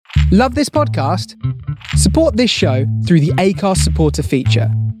Love this podcast? Support this show through the Acast supporter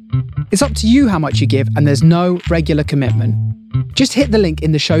feature. It's up to you how much you give, and there's no regular commitment. Just hit the link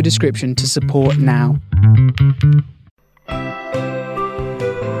in the show description to support now.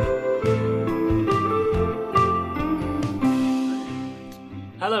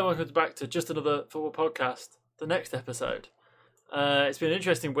 Hello, welcome back to Just Another Football Podcast, the next episode. It's been an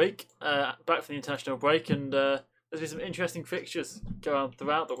interesting week, back from the international break, and there's been some interesting fixtures going on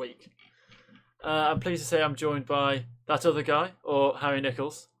throughout the week. I'm pleased to say I'm joined by that other guy, or Harry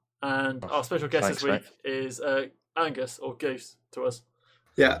Nichols, and our special guest this week is Angus, or Goose, to us.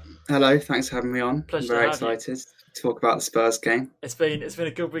 Yeah, hello, thanks for having me on. Pleasure I'm very to have excited to talk about the Spurs game. It's been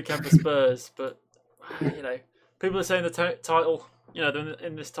a good weekend for Spurs, but, you know, people are saying the title, you know, they're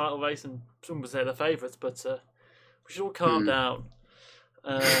in this title race, and some would say they're favourites, but we should all calm down.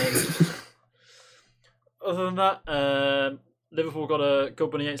 Other than that, Liverpool got a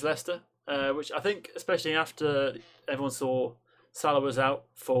good win against Leicester, which I think, especially after everyone saw Salah was out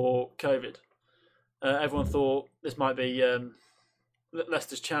for COVID, everyone thought this might be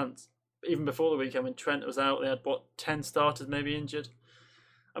Leicester's chance. Even before the weekend, when Trent was out, they had, 10 starters maybe injured.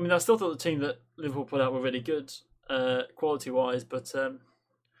 I mean, I still thought the team that Liverpool put out were really good, quality-wise, but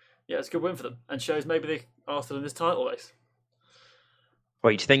yeah, it's a good win for them, and shows maybe they are still in this title race.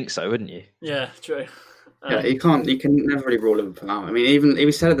 Well, you'd think so, wouldn't you? Yeah, true. Yeah, you can never really rule Liverpool out. I mean, even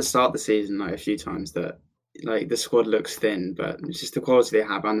we said at the start of the season, like a few times, that like the squad looks thin, but it's just the quality they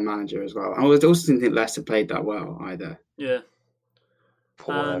have and the manager as well. I also didn't think Leicester played that well either. Yeah.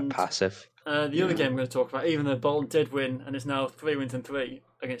 Poor, passive. The other game we're going to talk about, even though Bolton did win, and it's now 3 wins and 3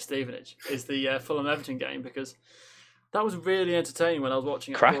 against Stevenage, is the Fulham-Everton game, because that was really entertaining when I was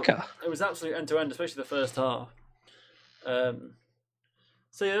watching it. Cracker. It was absolutely end-to-end, especially the first half.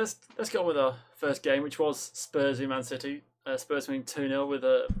 So yeah, let's get on with our first game, which was Spurs v Man City. Spurs winning 2-0 with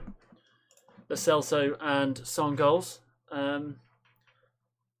the Celso and Son goals. But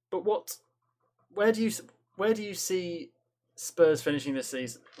where do you see Spurs finishing this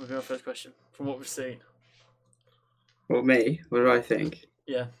season? Would be my first question from what we've seen. Well, me, what do I think?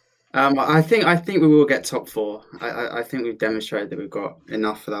 Yeah. I think we will get top 4. I think we've demonstrated that we've got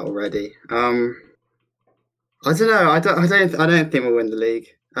enough for that already. I don't know. I don't think we'll win the league.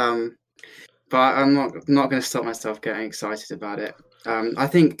 But I'm not going to stop myself getting excited about it. I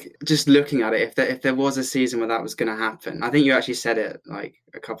think just looking at it, if there was a season where that was going to happen, I think you actually said it like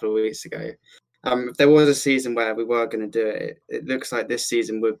a couple of weeks ago. If there was a season where we were going to do it, it looks like this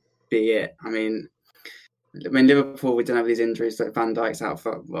season would be it. I mean, Liverpool, we don't have these injuries. Like Van Dijk's out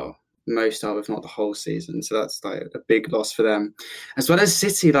for most of, if not the whole season. So that's like a big loss for them. As well as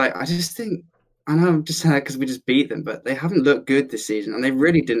City, like I just think. I know I'm just saying that because we just beat them, but they haven't looked good this season, and they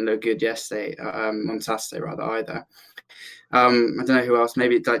really didn't look good yesterday, on Saturday rather either. I don't know who else,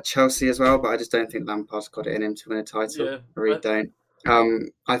 maybe like Chelsea as well, but I just don't think Lampard's got it in him to win a title. Yeah, I really don't.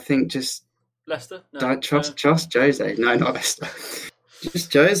 I think just Leicester. Trust Jose. No, not Leicester.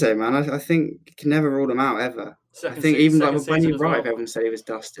 Just Jose, man. I think you can never rule him out ever. I think even like when he arrived, everyone said he was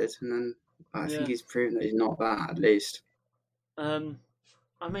dusted, and then I think he's proven that he's not that at least.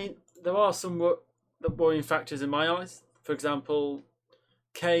 I mean, there are some worrying factors in my eyes. For example,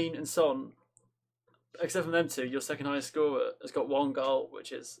 Kane and Son, except from them two, your second highest scorer has got 1 goal,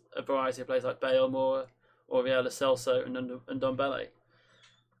 which is a variety of players like Bale, Moura, Aurier, Celso, and Ndombele.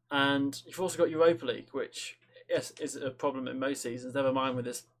 And you've also got Europa League, which, yes, is a problem in most seasons, never mind with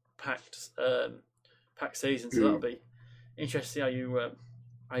this packed season. So that'll be interesting to see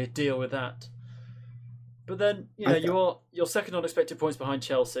how you deal with that. But then, you know, you're second on expected points behind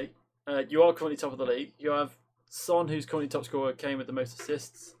Chelsea. You are currently top of the league. You have Son, who's currently top scorer, Kane with the most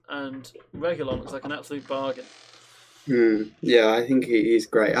assists, and Reguilon looks like an absolute bargain. Yeah, I think he's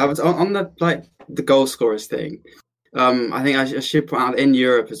great. I was on the goal scorers thing. I think I should point out in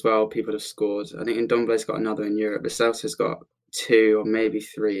Europe as well, people have scored. I think Ndombele's got another in Europe. Celso's got 2 or maybe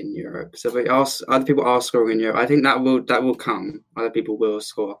 3 in Europe. So other people are scoring in Europe. I think that will come. Other people will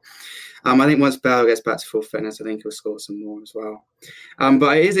score. I think once Bale gets back to full fitness, I think he'll score some more as well.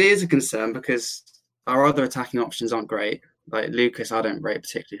 But it is a concern because our other attacking options aren't great. Like Lucas, I don't rate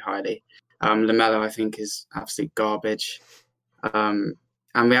particularly highly. Lamela, I think, is absolute garbage. And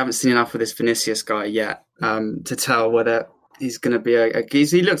we haven't seen enough of this Vinicius guy yet to tell whether he's going to be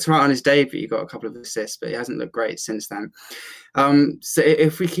he looked right on his debut. He got a couple of assists, but he hasn't looked great since then. So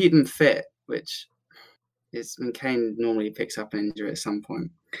if we keep them fit, which is, Kane normally picks up an injury at some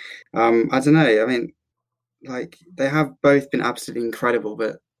point. I don't know. I mean, like they have both been absolutely incredible,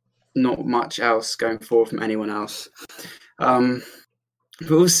 but not much else going forward from anyone else. But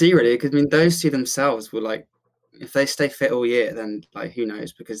we'll see, really, because those two themselves will if they stay fit all year, then like who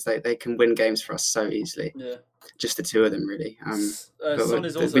knows? Because they can win games for us so easily. Yeah. Just the two of them, really. Son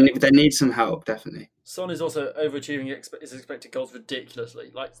is also they need some help, definitely. Son is also overachieving his expected goals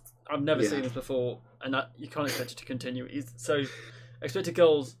ridiculously. Like I've never seen this before, and that you can't expect it to continue. So expected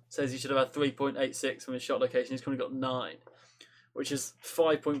goals says he should have had 3.86 from his shot location. He's currently got 9, which is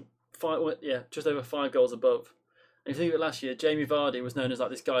 5.5. Yeah, just over 5 goals above. And if you think of it, last year, Jamie Vardy was known as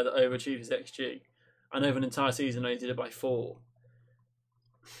like this guy that overachieved his XG, and over an entire season only did it by 4.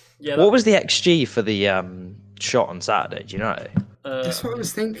 Yeah. What was the XG for the shot on Saturday? Do you know? That's what I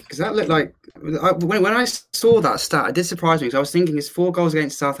was thinking, because that looked like when I saw that stat, it did surprise me, because I was thinking it's 4 goals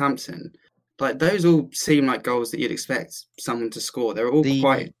against Southampton. Like those all seem like goals that you'd expect someone to score. They're all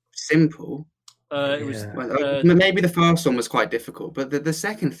quite simple. It was maybe the first one was quite difficult, but the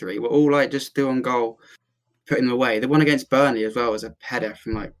second 3 were all like just through on goal, putting them away. The one against Burnley as well was a header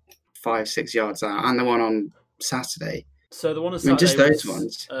from like 5-6 yards out, and the one on Saturday. So the one on Saturday just those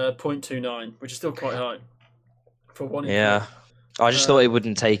ones. 0.29, which is still quite high for one. Yeah, I just thought it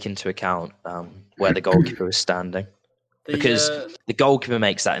wouldn't take into account where the goalkeeper was standing, because the goalkeeper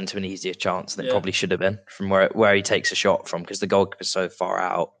makes that into an easier chance than it probably should have been from where he takes a shot from, because the goalkeeper's so far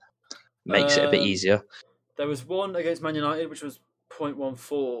out, makes it a bit easier. There was one against Man United which was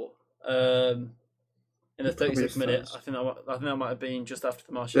 0.14 in the 36th minute. I think that might have been just after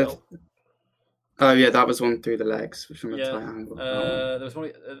the Martial. Oh yeah, that was one through the legs from a tight angle. There was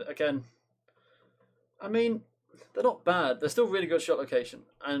one again. I mean, they're not bad. They're still really good shot location,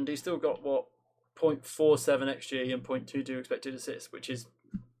 and he's still got 0.47 XG and 0.22 expected assists, which is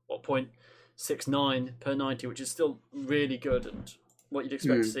 0.69 per 90, which is still really good and what you'd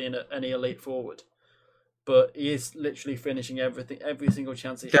expect to see in any elite forward. But he is literally finishing every single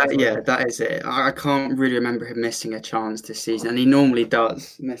chance he has. Yeah, that is it. I can't really remember him missing a chance this season, and he normally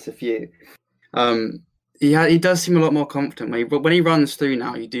does miss a few. He does seem a lot more confident. But when he runs through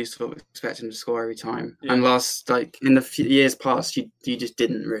now, you do sort of expect him to score every time. Yeah. And in the few years past, you just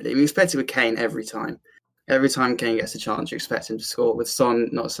didn't really. I mean, you expect it with Kane every time. Every time Kane gets a chance, you expect him to score. With Son,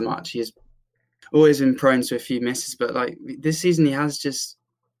 not so much. He's always been prone to a few misses, but like this season, he has just.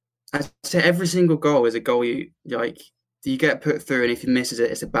 I'd say every single goal is a goal you get put through, and if he misses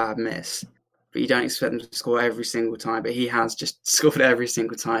it, it's a bad miss. But you don't expect him to score every single time. But he has just scored every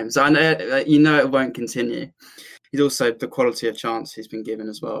single time. So I know, it won't continue. He's also the quality of chance he's been given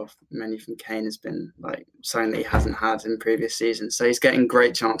as well. Many from Kane has been like something that he hasn't had in previous seasons. So he's getting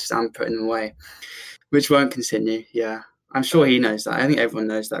great chances and putting them away, which won't continue. Yeah. I'm sure he knows that. I think everyone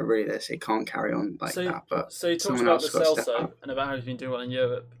knows that really. It can't carry on like that. But so he talks about the Celso and about how he's been doing well in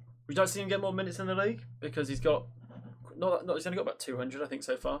Europe. Would you like to see him get more minutes in the league? Because he's got he's only got about 200, I think,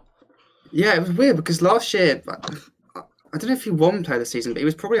 so far. Yeah, it was weird because last year, I don't know if he won player of the season, but he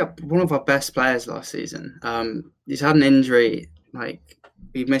was probably one of our best players last season. He's had an injury, like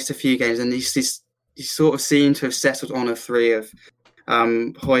he missed a few games, and he sort of seemed to have settled on a 3 of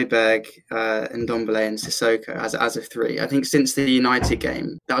Højbjerg, and Ndombele and Sissoko as a 3. I think since the United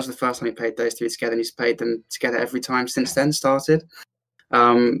game, that was the first time he played those 3 together, and he's played them together every time since then started.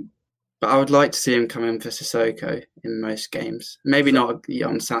 But I would like to see him come in for Sissoko in most games. Maybe not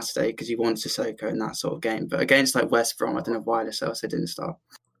on Saturday because you want Sissoko in that sort of game. But against like West Brom, I don't know why Lascelles didn't start.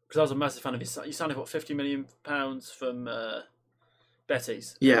 Because I was a massive fan of his. He signed £50 million from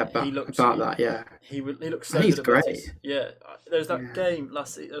Betis. Yeah, that. Yeah, he looked so good. He's great. Betis. Yeah, there was that game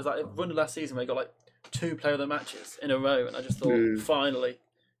last season. There was that run last season where he got like 2 player of the matches in a row, and I just thought finally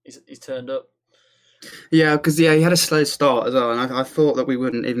he's turned up. Yeah, because he had a slow start as well, and I thought that we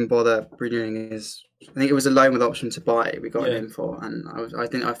wouldn't even bother renewing his. I think it was a loan with option to buy. We got him in for, and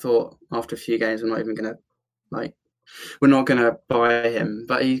I thought after a few games we're not gonna buy him.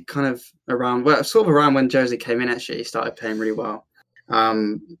 But he kind of around when Jose came in, actually he started playing really well.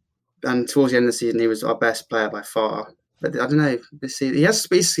 And towards the end of the season, he was our best player by far. But I don't know this season he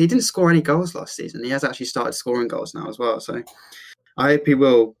didn't score any goals last season. He has actually started scoring goals now as well. So I hope he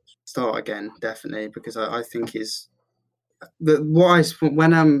will start again, definitely, because I think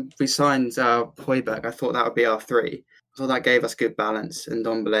when we signed Højbjerg, I thought that would be our 3. I thought that gave us good balance, and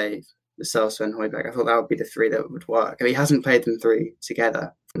Ndombele, Celso and Højbjerg. I thought that would be the 3 that would work. And he hasn't played them 3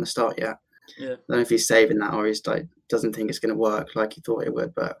 together from the start yet. Yeah. I don't know if he's saving that or he's like doesn't think it's going to work like he thought it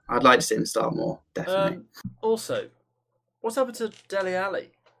would, but I'd like to see him start more, definitely. Also, what's happened to Dele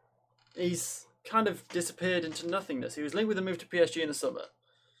Alli? He's kind of disappeared into nothingness. He was linked with a move to PSG in the summer.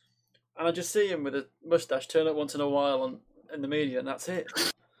 And I just see him with a moustache turn up once in a while in the media, and that's it.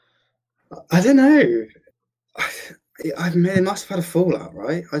 I don't know. I mean, they must have had a fallout,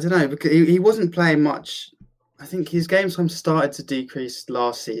 right? I don't know, because he wasn't playing much. I think his game time started to decrease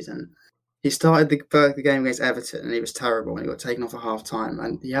last season. He started the game against Everton and he was terrible and he got taken off at half time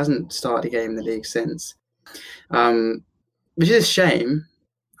and he hasn't started a game in the league since. Which is a shame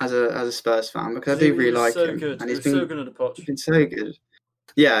as a Spurs fan because I do really like him. Good. And He's so good under Poch. He's been so good.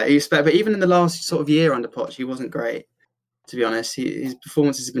 Yeah, but even in the last sort of year under Poch, he wasn't great, to be honest. His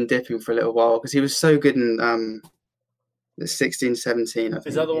performances have been dipping for a little while because he was so good in the 16-17, I think.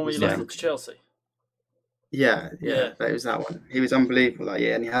 Is that the one where you left to Chelsea? Yeah, that was that one. He was unbelievable that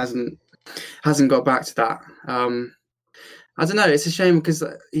year and he hasn't got back to that. I don't know, it's a shame because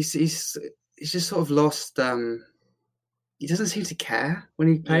he's just sort of lost. He doesn't seem to care when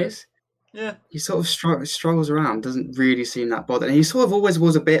he plays. Yeah. He sort of struggles around, doesn't really seem that bothered. And he sort of always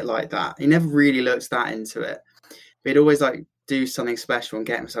was a bit like that. He never really looks that into it. But he'd always like do something special and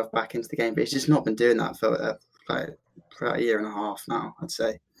get himself back into the game. But he's just not been doing that for about a year and a half now, I'd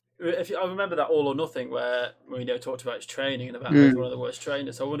say. I remember that All or Nothing where Mourinho talked about his training and about how he's one of the worst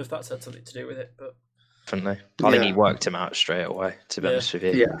trainers. So I wonder if that's had something to do with it. But definitely, I think he worked him out straight away. To be honest with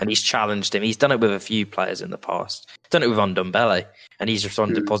you, and he's challenged him. He's done it with a few players in the past. He's done it with Ndombele, and he's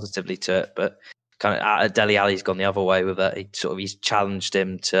responded positively to it. But kind of Dele Alli's gone the other way with it. He's challenged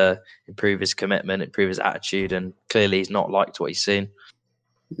him to improve his commitment, improve his attitude, and clearly he's not liked what he's seen.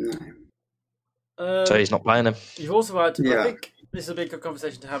 No. So he's not playing him. You've also had. I think this will be a good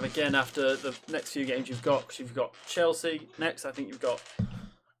conversation to have again after the next few games you've got. Because you've got Chelsea next. I think you've got.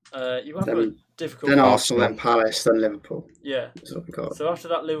 You have a difficult. Then Arsenal, then Palace, then Liverpool. Yeah. That's what we got. So after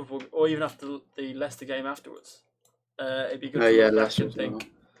that Liverpool, or even after the Leicester game afterwards, it'd be good. Leicester to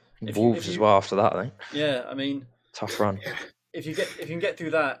think. Wolves as well after that, I think. Yeah, I mean, tough run. If you can get through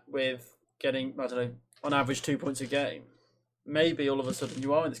that with getting, I don't know, on average 2 points a game, maybe all of a sudden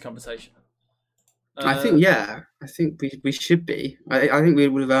you are in this conversation. I think we should be. I think we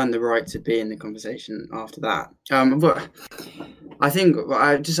would have earned the right to be in the conversation after that. But I think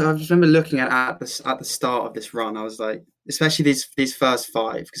I just remember looking at the start of this run. I was like, especially these first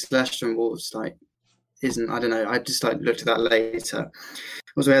five, because Leicester and Wolves I don't know. I just looked at that later.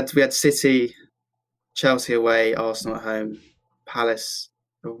 We had City, Chelsea away, Arsenal at home, Palace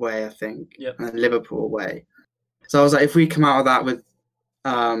away, I think, and then Liverpool away. So I was like, if we come out of that with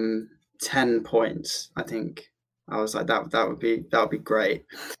 10 points, I think I was like that would be great.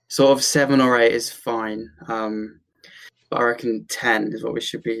 Sort of 7 or 8 is fine, but I reckon 10 is what we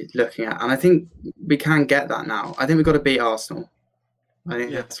should be looking at, and I think we can get that now. I think we've got to beat Arsenal. I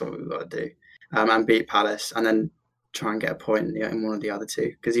think that's what we've got to do, and beat Palace, and then try and get a point in one of the other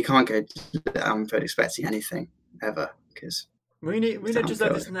two, because you can't go to Anfield expecting anything ever, because Mourinho just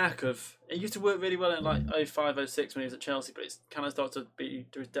had this knack of, it used to work really well in 05, 06 when he was at Chelsea, but it's kind of started to be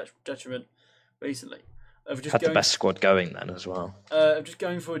to his detriment recently. Of just had the best squad going then as well. Of just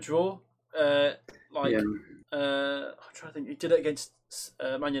going for a draw. I'm trying to think. He did it against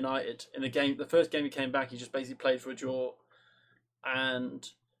Man United in the first game he came back. He just basically played for a draw, and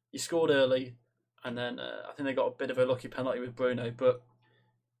he scored early, and then I think they got a bit of a lucky penalty with Bruno. But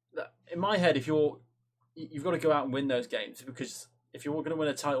in my head, you've got to go out and win those games, because if you're going to win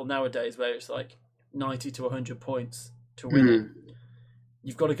a title nowadays where it's like 90 to 100 points to win it,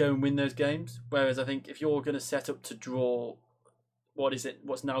 you've got to go and win those games. Whereas I think if you're going to set up to draw,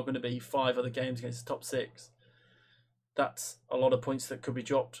 what's now going to be 5 other games against the top 6, that's a lot of points that could be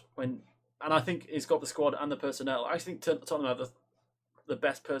dropped. And I think he's got the squad and the personnel. I actually think Tottenham have the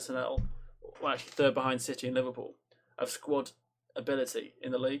best personnel, well, actually third behind City and Liverpool, of squad ability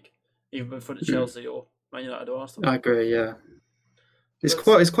in the league, even in front of Chelsea or Man United or Arsenal. I agree, yeah. It's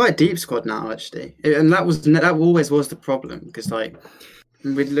quite a deep squad now, actually, and that always was the problem, because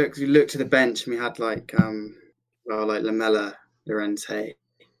we look to the bench and we had Lamela, Llorente,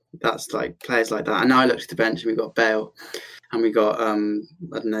 that's players like that, and now I look to the bench and we got Bale, and we got I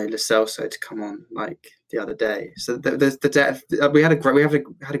don't know, Lo Celso to come on the other day. So the depth, we had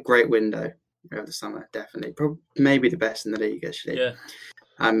a great window over the summer, definitely, probably maybe the best in the league actually. Yeah.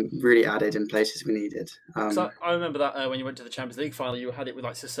 Really added in places we needed. I remember that when you went to the Champions League final, you had it with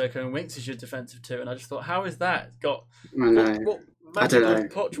Sissoko and Winks as your defensive two, and I just thought, how is that? What magic does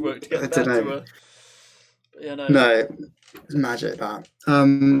Poch work to get that to a... Yeah, no. No, it's magic that.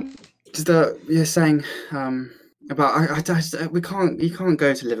 You're saying about you can't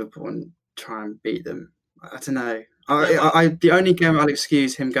go to Liverpool and try and beat them. I don't know. The only game I'll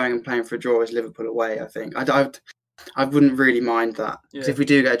excuse him going and playing for a draw is Liverpool away. I think I wouldn't really mind that, because if we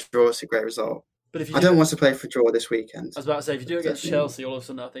do get a draw, it's a great result. But I don't want to play for a draw this weekend. I was about to say, if you do it against Chelsea, all of a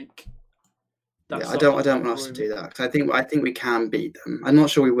sudden I think. I don't want us to do that, because I think we can beat them. I'm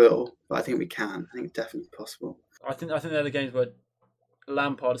not sure we will, but I think we can. I think it's definitely possible. I think they're the games where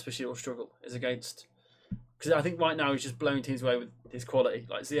Lampard especially will struggle, is against because I think right now he's just blowing teams away with his quality.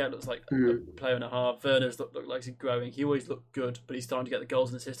 Like Ziyech looks like a player and a half. Werner's look like he's growing. He always looked good, but he's starting to get the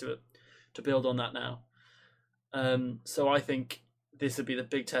goals and assists to build on that now. So I think this would be the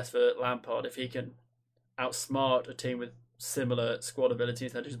big test for Lampard if he can outsmart a team with similar squad ability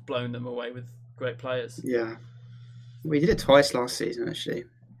instead of just blowing them away with great players. Yeah. We did it twice last season, actually.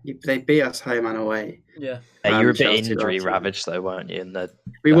 They beat us home and away. Yeah. You were a bit Chelsea injury last ravaged, though, weren't you? In the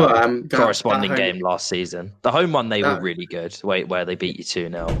corresponding game last season. The home one, they were really good, where they beat you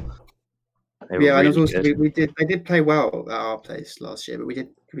 2-0. Yeah, and also they did play well at our place last year, but we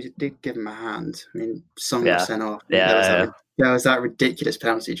did give them a hand. I mean, Son was sent off. There was that ridiculous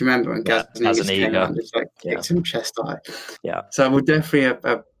penalty. Do you remember when Gazaniga came out and just kicked him chest high? Yeah. So we're definitely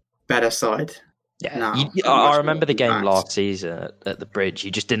a better side. Yeah, now, I remember the game last season at the Bridge. You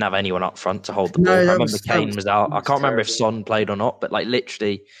just didn't have anyone up front to hold the ball. I remember Kane was out. I can't remember if Son played or not, but like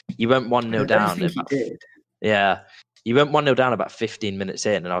literally, you went 1-0 down. I think he did. Yeah, you went 1-0 down about 15 minutes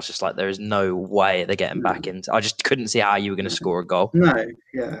in, and I was just like, there is no way they're getting back into. I just couldn't see how you were going to score a goal. No.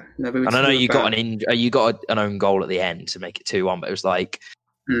 And I know you got an own goal at the end to make it 2-1, but it was like.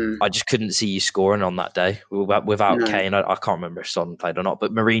 I just couldn't see you scoring on that day without Kane. I can't remember if Son played or not,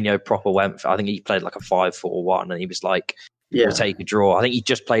 but Mourinho proper went for, I think he played like a 5-4-1 and he was like, we'll take a draw. I think he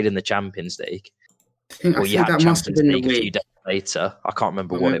just played in the Champions League. I think that must have been the week. A few days later. I can't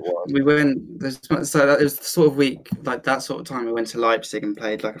remember what it was. We went, so that was the sort of week, like that sort of time we went to Leipzig and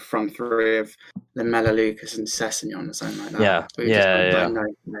played like a front three of Lamela, Lucas and Sessegnon or something like that.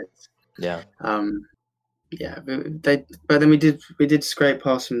 Yeah. Yeah, but then we did scrape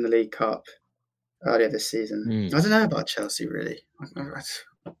past them in the League Cup earlier this season. I don't know about Chelsea really.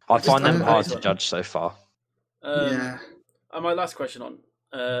 I find them hard to judge so far. And my last question on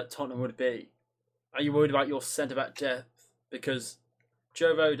Tottenham would be: are you worried about your centre back depth? Because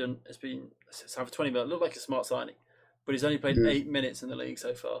Joe Rodon has been signed for 20 million. Looked like a smart signing, but he's only played 8 minutes in the league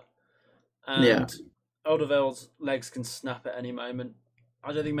so far. And Alderweireld's legs can snap at any moment.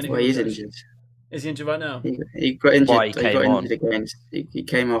 I don't think many. Well, he's injured. Is he injured right now? He got injured. Why He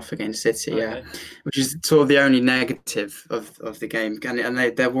came off against City, which is sort of the only negative of the game. And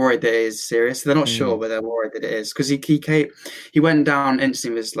they're worried that it is serious. They're not sure, but they're worried that it is because he went down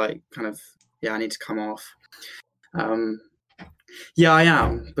instantly. Was like kind of I need to come off. I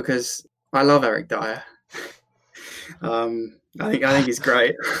am because I love Eric Dyer. I think he's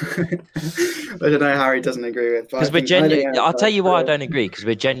great. I don't know how he doesn't agree with. Because we're genuinely. I'll tell you why I don't agree. Because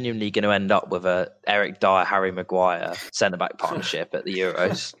we're genuinely going to end up with a Eric Dyer, Harry Maguire centre back partnership at the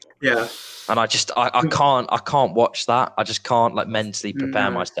Euros. Yeah, and I can't watch that. I just can't mentally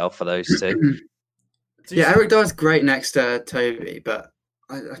prepare myself for those two. Eric Dyer's great next to Toby, but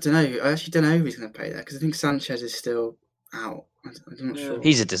I don't know. I actually don't know who he's going to play there because I think Sanchez is still out. I'm not sure.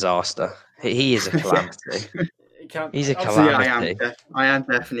 He's a disaster. He is a calamity. He's a calamity. I am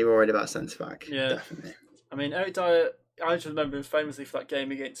definitely worried about centre back. Yeah, definitely. I mean, Eric Dyer, I just remember him famously for that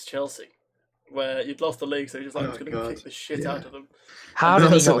game against Chelsea, where you'd lost the league, so he was just going to kick the shit out of them. How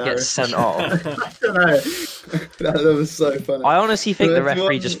did he not get sent off? I don't know. That was so funny. I honestly think the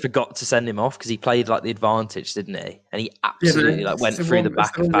referee just forgot to send him off because he played the advantage, didn't he? And he absolutely went through the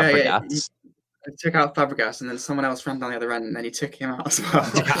back of Fabregas. He took out Fabregas and then someone else ran down the other end and then he took him out as well.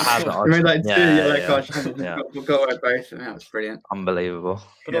 I mean, we'll go away both and that was brilliant. Unbelievable.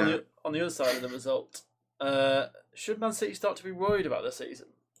 But on the other side of the result, should Man City start to be worried about their season?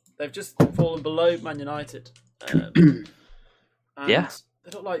 They've just fallen below Man United. And they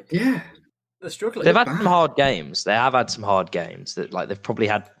look like they're struggling. They've had some hard games. They have had some hard games that they've probably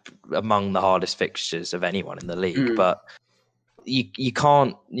had among the hardest fixtures of anyone in the league, but you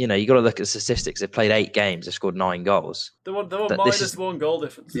can't, you got to look at the statistics. They've played 8 games. They've scored 9 goals. They were minus 1 goal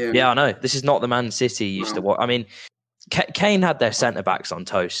difference. Yeah, I know. This is not the Man City used to watch. I mean, Kane had their centre-backs on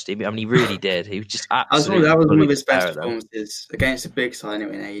toast. I mean, he really did. He was just absolutely... That was one of his best performances against a big side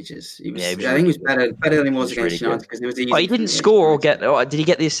in ages. I think he was better than he was against United because it was easy. He didn't score or get... did he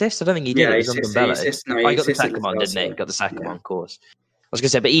get the assist? I don't think he did. Yeah, he got the second one, didn't he? He got the second one, of course. I was going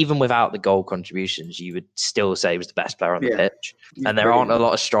to say, but even without the goal contributions, you would still say he was the best player on the pitch. And there aren't a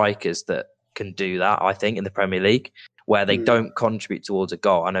lot of strikers that can do that, I think, in the Premier League, where they don't contribute towards a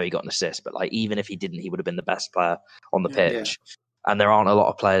goal. I know he got an assist, but even if he didn't, he would have been the best player on the pitch. Yeah. And there aren't a lot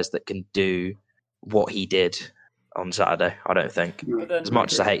of players that can do what he did on Saturday, I don't think. As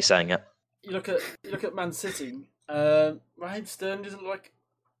much as I hate saying it. You look at Man City, Raheem Sterling doesn't look like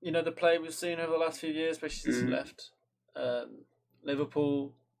the player we've seen over the last few years, especially since he left.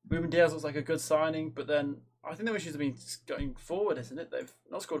 Liverpool, Ruben Diaz looks like a good signing, but then I think the issues have been going forward, isn't it? They've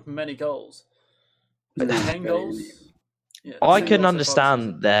not scored many goals. 10 goals. Yeah, I two couldn't lots so far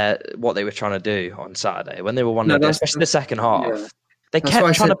this understand what they were trying to do on Saturday when they were No, 1-0, especially the second half. yeah. They That's why I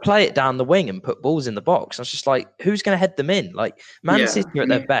kept trying said, to play it down the wing and put balls in the box. I was just like, who's going to head them in? Like, Man yeah, City are at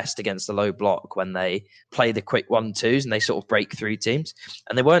their best against the low block when they play the quick 1-2s and they sort of break through teams,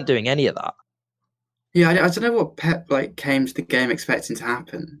 and they weren't doing any of that. yeah. I don't know what Pep came to the game expecting to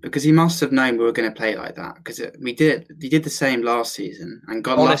happen, because he must have known we were going to play like that, because we did. He did the same last season and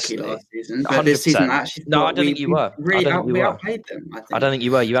got lucky Honestly, last season, but this season 100%. I actually No, I thought don't think you were. I don't think you we were. outplayed them. I I think. don't think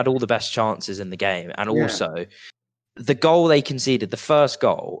you were. You had all the best chances in the game, and Yeah. also the goal they conceded, the first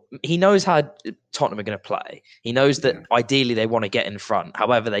goal, he knows how Tottenham are going to play. He knows that ideally they want to get in front,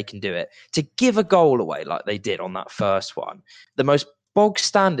 however they can do it. To give a goal away like they did on that first one, the most bog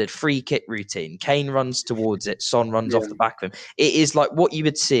standard free kick routine. Kane runs towards it, Son runs off the back of him. It is like what you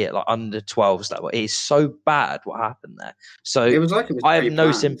would see at like under 12s level. It is so bad what happened there. So It was like it was I have no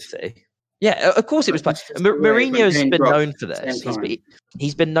pre-planned. sympathy. Yeah, of course it was. Just the way Mourinho's Kane been dropped known for at the this. same time.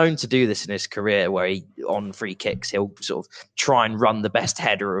 He's been known to do this in his career, where he on free kicks he'll sort of try and run the best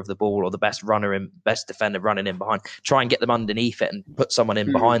header of the ball or the best defender running in behind, try and get them underneath it and put someone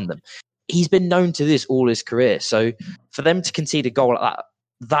in behind them. He's been known to this all his career. So for them to concede a goal like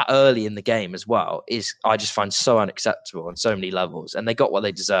that early in the game as well I just find so unacceptable on so many levels, and they got what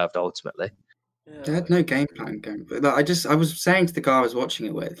they deserved ultimately. Yeah. They had no game plan going. I was saying to the guy I was watching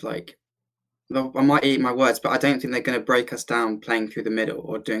it with, like, I might eat my words, but I don't think they're going to break us down playing through the middle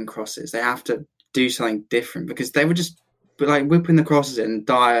or doing crosses. They have to do something different, because they were just like whipping the crosses in,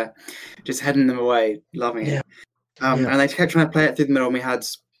 Dyer just heading them away, loving it. And they kept trying to play it through the middle. And we had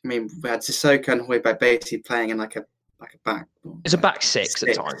Sissoko and Højbjerg basically playing in like a back. It's a back six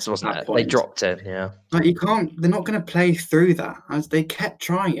at times, wasn't it? Point. They dropped in, Like, you can't. They're not going to play through that. They kept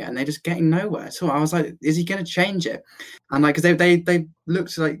trying it, and they're just getting nowhere. So I was like, is he going to change it? And like, because they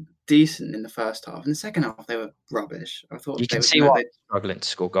looked like decent in the first half. In the second half, they were rubbish. I thought you can see why they're struggling to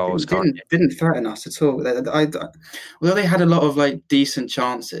score goals. Didn't threaten us at all. Although they had a lot of like decent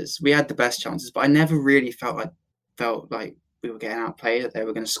chances, we had the best chances, but I never really felt like we were getting outplayed, that they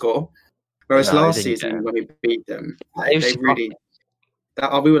were going to score. Whereas last season, when we beat them, they really.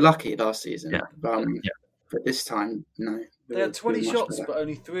 We were lucky last season, but this time, no. They had 20 shots, but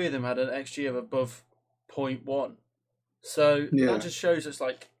only 3 of them had an XG of above 0.1. So that just shows us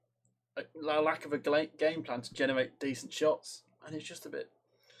like a lack of a game plan to generate decent shots, and it's just a bit.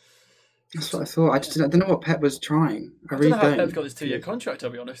 That's what I thought. I don't know what Pep was trying. I really don't know how Pep's got this 2-year contract. I'll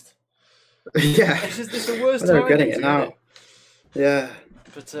be honest. It's the worst time. Getting it now. Yeah,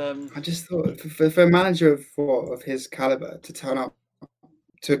 but I just thought for a manager of his caliber to turn up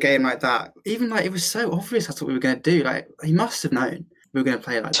to a game like that, even like it was so obvious that's what we were going to do. Like, he must have known we were going to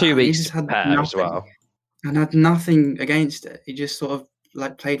play like 2 that. weeks to prepare as well, and had nothing against it. He just sort of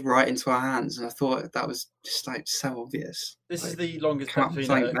like played right into our hands, and I thought that was just like so obvious. This is the longest Pep's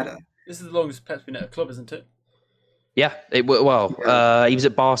been at. This is the longest Pep's been at a club, isn't it? Yeah, he was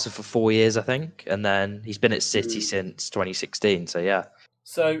at Barca for 4 years, I think, and then he's been at City since 2016. So yeah.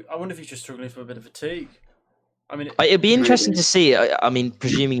 So I wonder if he's just struggling for a bit of fatigue. I mean, it'd be interesting to see. I mean,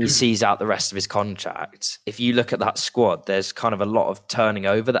 presuming he sees out the rest of his contract, if you look at that squad, there's kind of a lot of turning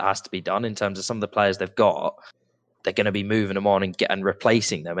over that has to be done in terms of some of the players they've got. They're going to be moving them on and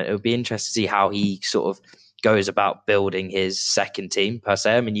replacing them. And it would be interesting to see how he sort of goes about building his second team per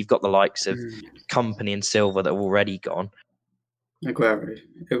se. I mean, you've got the likes of Company and Silva that are already gone.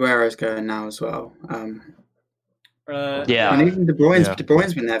 Aguero's going now as well. and even De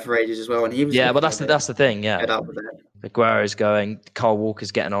Bruyne's been there for ages as well, and he was. Yeah, but that's the thing. Yeah, fed up with it. Aguero's going. Kyle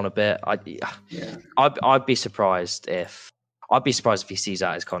Walker's getting on a bit. I'd be surprised if he sees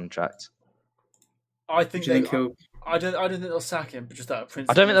out his contract. I think he'll. I don't think they'll sack him, but just out of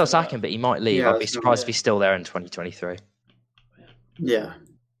principle. I don't think they'll sack him, but he might leave. Yeah, I'd be surprised if he's still there in 2023. Yeah.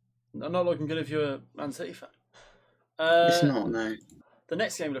 I'm not looking good if you're a Man City fan. It's not, no. The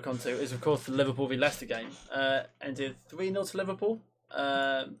next game we look on to is, of course, the Liverpool v Leicester game. Ended 3-0 to Liverpool.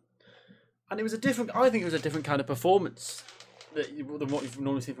 And it was I think it was a different kind of performance than what you've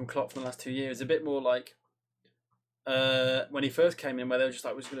normally seen from Klopp for the last 2 years. A bit more like when he first came in, where they were just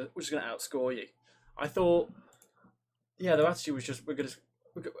like, we're just going to outscore you. I thought, their attitude was just,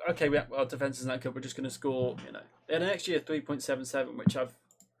 our defence isn't that good, we're just going to score, They had an XG of 3.77, which I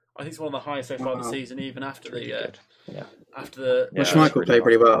think it's one of the highest so far this season, even after after the... Schmeichel played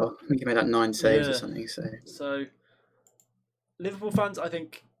pretty well. I think he made like 9 saves or something. So, Liverpool fans, I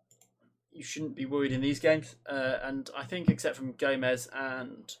think you shouldn't be worried in these games. And I think, except from Gomez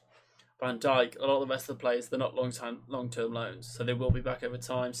and Van Dijk, a lot of the rest of the players, they're not long-term loans, so they will be back over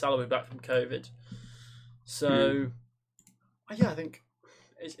time. Salah will be back from COVID. So, I think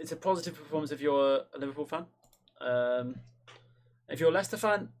it's a positive performance if you're a Liverpool fan. If you're a Leicester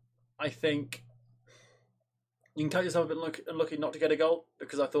fan, I think you can tell yourself a bit unlucky not to get a goal,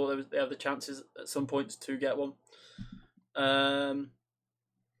 because I thought they had the chances at some points to get one. But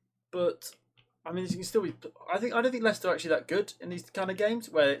I mean, you can still be. I don't think Leicester are actually that good in these kind of games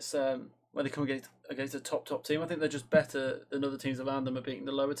where it's where they come against a top team. I think they're just better than other teams around them at beating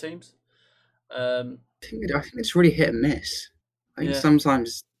the lower teams. I think it's really hit and miss. I think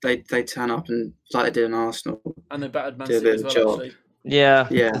sometimes they turn up and like they did in Arsenal, and they battered Man City as well. Actually. Yeah,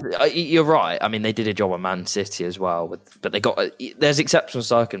 you're right. I mean, they did a job on Man City as well, but they got there's exceptional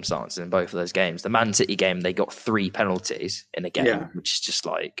circumstances in both of those games. The Man City game, they got 3 penalties in a game, which is just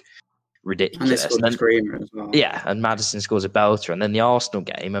like ridiculous. And they scored a screamer as well. Yeah, and Maddison scores a belter, and then the Arsenal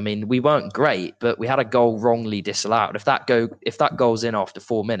game. I mean, we weren't great, but we had a goal wrongly disallowed. If that goes in after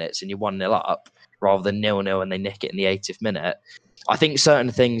 4 minutes and you're 1-0 up rather than 0-0 and they nick it in the 80th minute. I think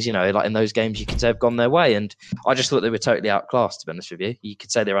certain things, like in those games, you could say have gone their way. And I just thought they were totally outclassed, to be honest with you. You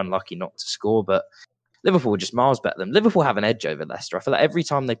could say they're unlucky not to score, but Liverpool were just miles better than them. Liverpool have an edge over Leicester. I feel like every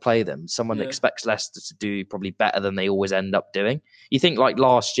time they play them, someone expects Leicester to do probably better than they always end up doing. You think like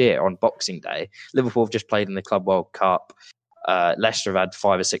last year on Boxing Day, Liverpool have just played in the Club World Cup. Leicester have had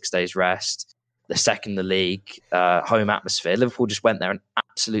 5 or 6 days rest. They're second in the league, home atmosphere. Liverpool just went there and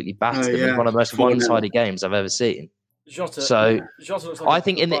absolutely battered them. It was one of the most one-sided games I've ever seen. Jota looks like I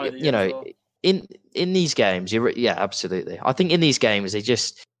think in these games, absolutely. I think in these games they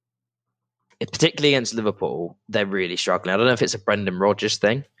just, particularly against Liverpool, they're really struggling. I don't know if it's a Brendan Rodgers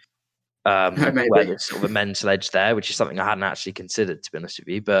thing, where there's sort of a mental edge there, which is something I hadn't actually considered, to be honest with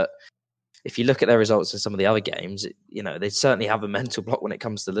you. But if you look at their results in some of the other games, they certainly have a mental block when it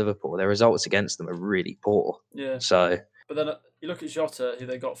comes to Liverpool. Their results against them are really poor. Yeah. So, but then you look at Jota, who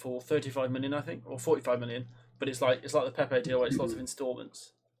they got for 35 million, I think, or 45 million. But it's like the Pepe deal, where it's lots of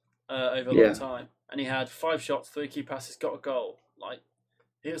instalments over a long time. And he had 5 shots, 3 key passes, got a goal. Like,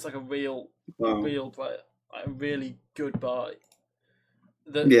 he looks like a real player, like a really good buy.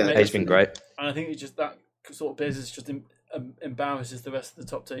 He's been great. And I think it's just that sort of business just embarrasses the rest of the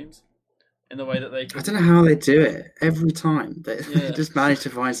top teams in the way that they. I don't know how they do it every time. They just manage to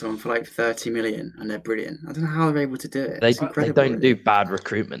find someone for like 30 million, and they're brilliant. I don't know how they're able to do it. They don't do bad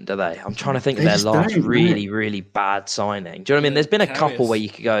recruitment, do they? I'm trying to think of their last really bad signing. Do you know what I mean? There's been a couple where you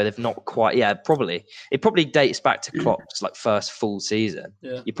could go, they've not quite. Yeah, probably. It probably dates back to Klopp's like first full season.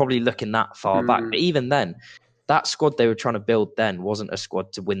 Yeah. You're probably looking that far back, but even then, that squad they were trying to build then wasn't a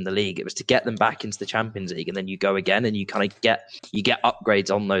squad to win the league. It was to get them back into the Champions League, and then you go again, and you kind of get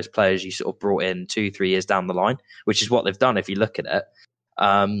upgrades on those players you sort of brought in 2-3 years down the line, which is what they've done if you look at it.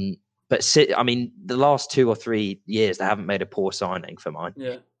 But I mean, the last 2 or 3 years they haven't made a poor signing for mine.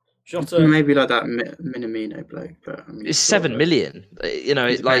 Yeah, Jota, maybe like that Minamino bloke, but I mean, it's 7 million.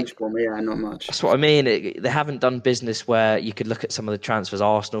 It's like not much. That's what I mean. They haven't done business where you could look at some of the transfers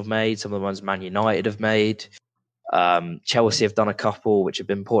Arsenal have made, some of the ones Man United have made. Chelsea have done a couple which have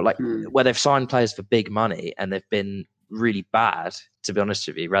been poor, where they've signed players for big money and they've been really bad, to be honest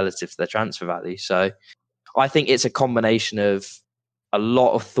with you, relative to their transfer value. So I think it's a combination of a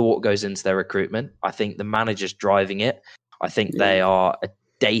lot of thought goes into their recruitment. I think the manager's driving it. I think they are a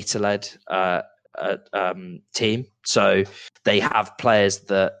data-led team. So they have players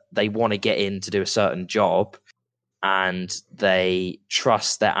that they want to get in to do a certain job, and they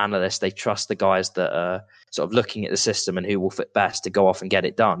trust their analysts. They trust the guys that are sort of looking at the system and who will fit best to go off and get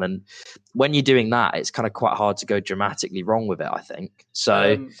it done. And when you're doing that, it's kind of quite hard to go dramatically wrong with it, I think.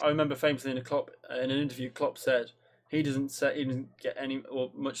 So I remember famously in an interview, Klopp said he doesn't get any or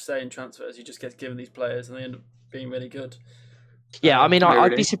much say in transfers. He just gets given these players, and they end up being really good. Yeah, I mean,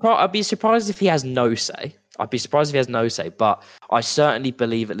 I'd be surprised. I'd be surprised if he has no say. But I certainly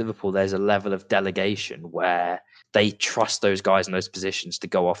believe at Liverpool there's a level of delegation where they trust those guys in those positions to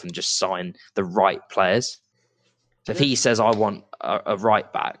go off and just sign the right players. So if he says, I want a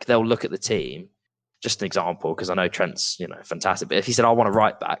right back, they'll look at the team. Just an example, because I know Trent's fantastic. But if he said, I want a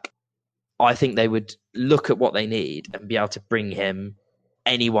right back, I think they would look at what they need and be able to bring him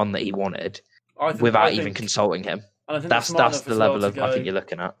anyone that he wanted without even consulting him. That's the level of I think you're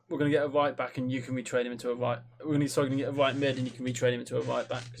looking at. We're going to get a right back, and you can retrain him into a right. We're going to get a right mid, and you can retrain him into a right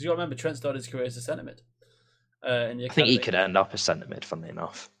back. Because you got to remember, Trent started his career as a centre mid. I think he could end up as centre mid, funnily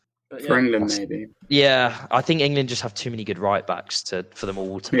enough. But for England, maybe. Yeah, I think England just have too many good right backs for them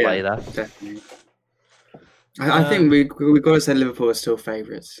all to play there. Definitely. I think we've got to say Liverpool are still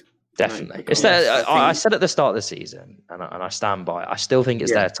favourites. Definitely. I said at the start of the season, and I stand by it, I still think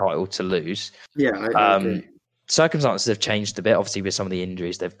it's their title to lose. Yeah, I agree. Circumstances have changed a bit, obviously, with some of the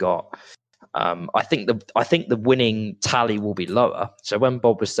injuries they've got. I think the winning tally will be lower. So when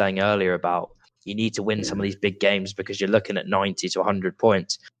Bob was saying earlier about You need to win some of these big games because you're looking at 90 to 100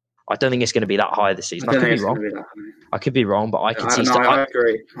 points. I don't think it's going to be that high this season. I could be wrong. I could be wrong, but I could see. I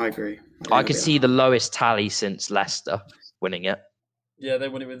agree. I could see the lowest tally since Leicester winning it. Yeah, they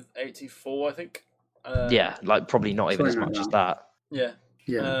won it with 84, I think. Yeah, like probably not even as much as that. Yeah.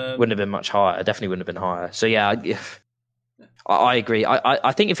 Wouldn't have been much higher. Definitely wouldn't have been higher. So yeah, I agree.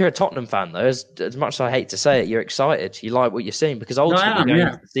 I think if you're a Tottenham fan, though, as much as I hate to say it, you're excited. You like what you're seeing because ultimately going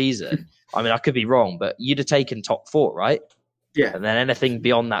into the season, I mean, I could be wrong, but you'd have taken top 4, right? Yeah. And then anything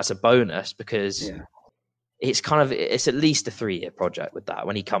beyond that's a bonus because it's at least a 3-year project with that.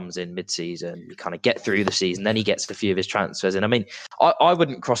 When he comes in mid-season, you kind of get through the season, then he gets a few of his transfers. And I mean, I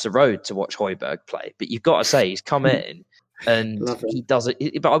wouldn't cross a road to watch Højbjerg play, but you've got to say he's come in and he does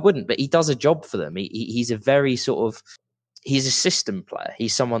it. But I wouldn't. But he does a job for them. He's a very sort of. He's a system player.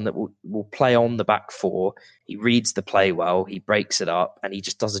 He's someone that will play on the back 4. He reads the play well. He breaks it up, and he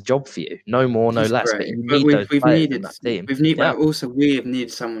just does a job for you. No more, no less. Great. But you need those players in that team. We have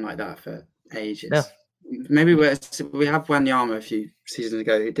needed someone like that for ages. Yeah. Maybe we have Wanyama a few seasons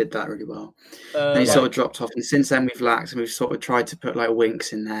ago who did that really well, and he sort of dropped off. And since then, we've lacked, and we've sort of tried to put like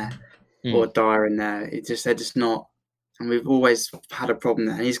Winks in there or Dyer in there. They're just not. And we've always had a problem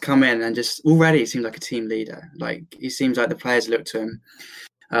there. And he's come in and just already seems like a team leader. Like he seems like the players look to him,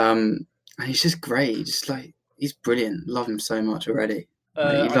 and he's just great. He's brilliant. Love him so much already. He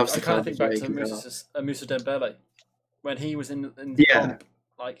loves the club. I think back to Moussa Dembele when he was in the comp.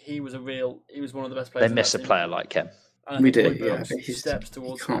 Like he was one of the best players. They miss a player like him. We do, yeah. He steps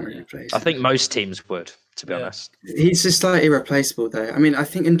towards. Can't really replace. I think most teams would, to be honest. He's just like irreplaceable, though. I mean, I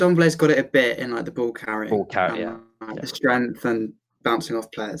think Ndombele's got it a bit in like the ball carrying, the strength and bouncing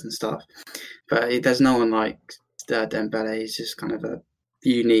off players and stuff. But there's no one like Dembele. He's just kind of a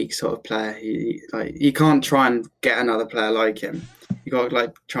unique sort of player. You can't try and get another player like him. You got to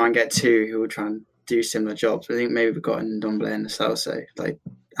like try and get 2 who will try and do similar jobs. I think maybe we've got Ndombele and Celso. Like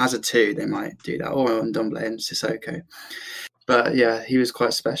as a 2, they might do that, or Ndombele and Sissoko. But yeah, he was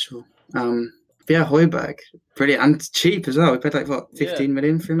quite special. Højbjerg, brilliant and cheap as well. We paid like 15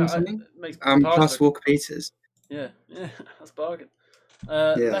 million for him or something. Plus Walker Peters. Yeah, that's bargain.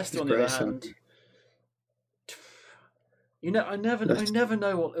 Leicester on the other hand, I never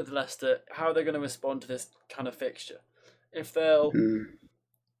know what with Leicester how they're going to respond to this kind of fixture. If they'll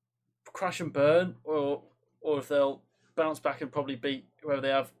crash and burn, or if they'll bounce back and probably beat whoever they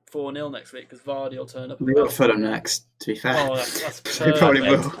have 4-0 next week because Vardy will turn up. We've got Fulham next, to be fair. Oh, that's perfect. They probably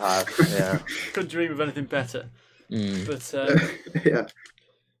will. Couldn't dream of anything better. But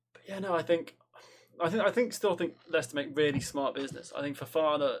I still think Leicester make really smart business. I think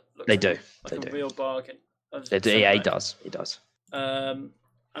Fofana looks like a real bargain. They do. Yeah, he does. And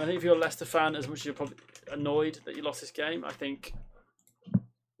I think if you're a Leicester fan, as much as you're probably annoyed that you lost this game, I think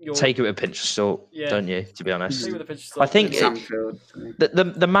take it with a pinch of salt, don't you? To be honest, take it with a pinch of salt. I think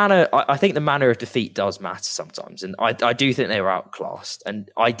the manner. I think the manner of defeat does matter sometimes, and I do think they were outclassed.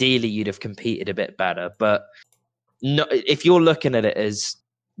 And ideally, you'd have competed a bit better. But no, if you're looking at it as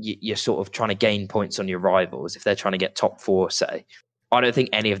you're sort of trying to gain points on your rivals, if they're trying to get top 4, say, I don't think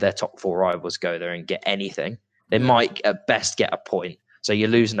any of their top 4 rivals go there and get anything. They might at best get a point. So you're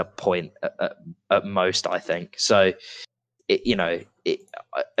losing a point at most, I think. So.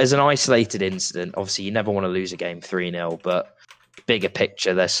 As an isolated incident, obviously you never want to lose a game 3-0, but bigger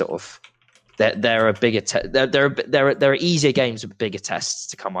picture, they're sort of there are bigger there are easier games with bigger tests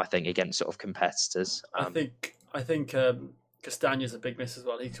to come. I think against sort of competitors. I think Castagne's a big miss as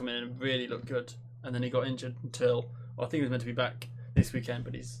well. He come in and really looked good, and then he got injured until I think he was meant to be back this weekend,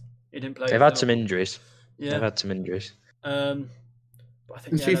 but he didn't play. They've had some injuries. Yeah, they've had some injuries. I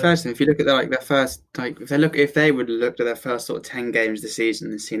think if you look at their first, if they would have looked at their first sort of 10 games this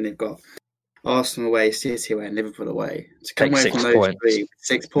season and seen they've got Arsenal away, City away, and Liverpool away, to come away from those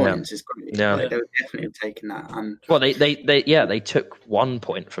 6 points is great. Yeah. They would definitely have taken that. Well, they took 1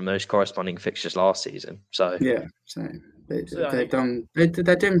 point from those corresponding fixtures last season. So they're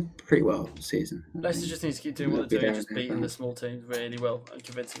doing pretty well this season. Leicester just need to keep doing what they're doing, just beating the small teams really well and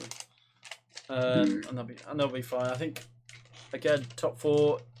convincing them, and they'll be fine. I think. Again, top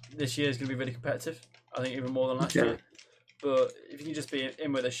 4 this year is going to be really competitive. I think even more than last year. But if you can just be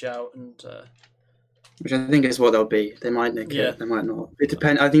in with a shout, and which I think is what they'll be. They might nick it. They might not.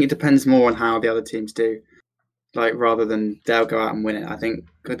 I think it depends more on how the other teams do. Like rather than they'll go out and win it. I think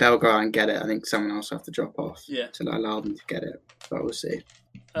they'll go out and get it. I think someone else will have to drop off to allow them to get it. But we'll see.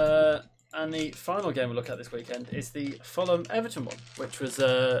 And the final game we'll look at this weekend is the Fulham Everton one, which was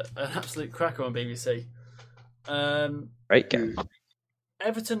an absolute cracker on BBC. Great game.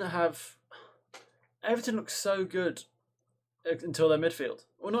 Everton looks so good until their midfield.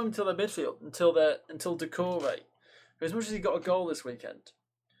 Well, not until their midfield, until Decore. As much as he got a goal this weekend,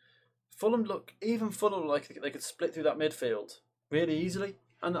 Fulham look like they could split through that midfield really easily.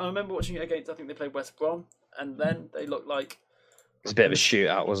 And I remember watching it against, I think they played West Brom, and then they looked like... It was a bit of a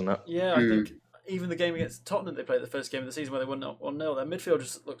shootout, wasn't it? Yeah, I think even the game against Tottenham they played the first game of the season where they won 1-0, their midfield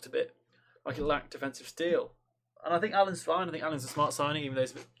just looked a bit like it lacked defensive steel. And I think Allen's fine. I think Allen's a smart signing, even though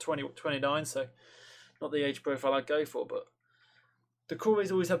he's 29, so not the age profile I'd go for. But the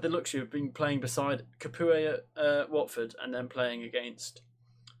Corey's always had the luxury of being playing beside Capoue at Watford and then playing against,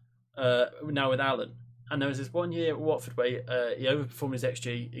 now with Allen. And there was this 1 year at Watford where he overperformed his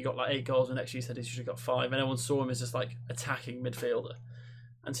XG. He got like 8 goals, and XG said he should have got 5. And everyone saw him as just like attacking midfielder.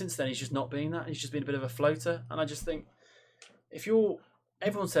 And since then, he's just not been that. He's just been a bit of a floater. And I just think,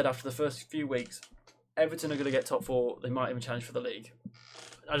 everyone said after the first few weeks, Everton are going to get top 4. They might even challenge for the league.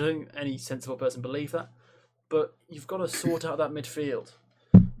 I don't think any sensible person believe that. But you've got to sort out that midfield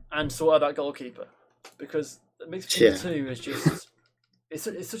and sort out that goalkeeper, because the midfield too is just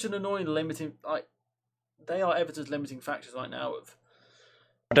it's such an annoying limiting. Like, they are Everton's limiting factors right now.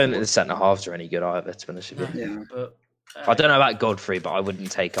 I don't think the centre halves are any good either, to be honest with you. Yeah, but I don't know about Godfrey, but I wouldn't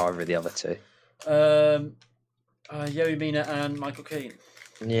take either of the other two. Yerry Mina and Michael Keane.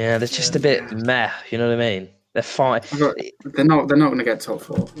 Yeah, they're just a bit meh. You know what I mean? They're fine. They're not going to get top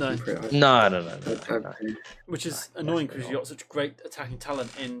 4. No. Which is annoying because you've got such great attacking talent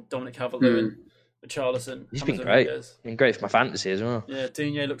in Dominic Calvert-Lewin, Richarlison. He's been great. Been great for my fantasy as well. Yeah,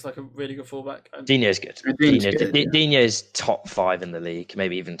 Digne looks like a really good fullback. Digne's good. Digne's top 5 in the league,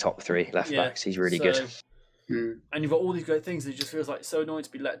 maybe even top 3 left backs. He's really good. And you've got all these great things, and it just feels like so annoying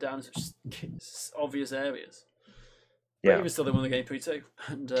to be let down in such obvious areas. But even still, they won the game 3-2.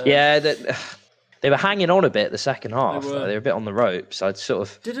 And, they were hanging on a bit the second half. They were a bit on the ropes. I'd sort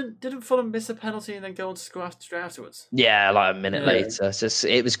of didn't Fulham miss a penalty and then go on to score straight afterwards? Yeah, like a minute later. So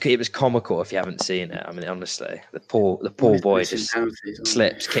it was comical if you haven't seen it. I mean, honestly, the poor boy just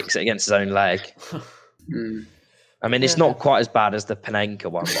slips, kicks it against his own leg. I mean, it's not quite as bad as the Panenka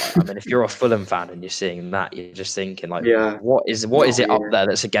one. But I mean, if you're a Fulham fan and you're seeing that, you're just thinking like, what is it up there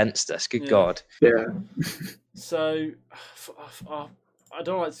that's against us? Good God. Yeah. So, I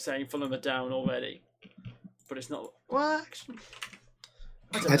don't like saying Fulham are down already, but it's not. Well, actually,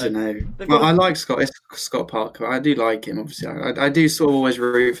 I don't know. Well, I like Scott Parker. I do like him. Obviously, I do sort of always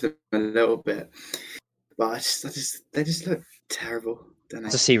root for them a little bit, but they just look terrible. Don't they?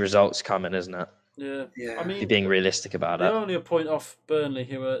 To see results coming, isn't it? Yeah. I mean, you're being realistic about it. They're only a point off Burnley,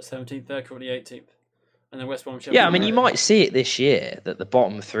 who are 17th. They're currently 18th, and then West Brom. Yeah, I mean, you might see it this year that the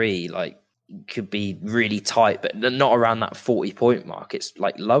bottom 3 could be really tight, but not around that 40-point mark. It's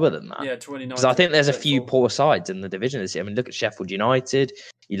like lower than that. Yeah, 29. Because I think there's a few poor sides in the division this year. I mean, look at Sheffield United.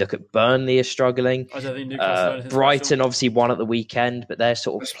 You look at Burnley are struggling. I don't think Newcastle Brighton obviously won at the weekend, but they're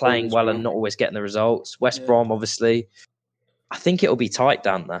sort of playing well and not always getting the results. West Brom, obviously. I think it'll be tight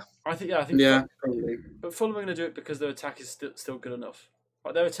down there. I think probably. But Fulham are going to do it because their attack is still good enough.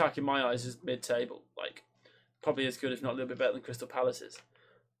 Like, their attack, in my eyes, is mid-table. Like, probably as good, if not a little bit better than Crystal Palace's.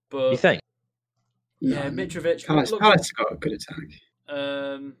 But you think? Yeah, Mitrovic. Palace got a good attack.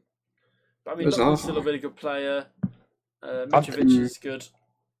 But I mean, Lukaku's still a really good player. Mitrovic is good.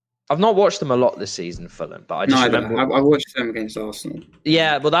 I've not watched them a lot this season, Fulham, but I just remember... I watched them against Arsenal.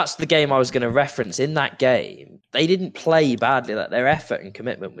 Yeah, well, that's the game I was going to reference. In that game, they didn't play badly. Like, their effort and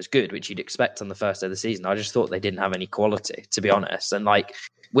commitment was good, which you'd expect on the first day of the season. I just thought they didn't have any quality, to be honest. And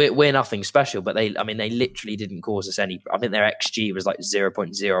we're nothing special, but they literally didn't cause us any. I think their XG was like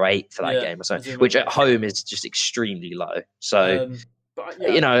 0.08 for that game or something, which at home is just extremely low. So,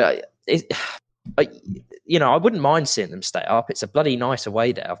 I wouldn't mind seeing them stay up. It's a bloody nice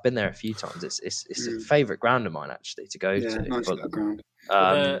away day. I've been there a few times. It's a favourite ground of mine actually to go to. Nice ground.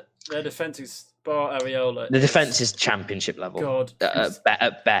 Their defence is bar Areola. The defence is championship level. God,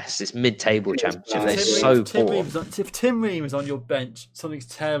 at best, it's mid-table championship. They're so poor. If Tim Ream is on your bench, something's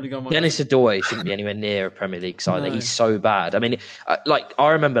terribly gone wrong. Dennis Adoy shouldn't be anywhere near a Premier League side. No. He's so bad. I mean, I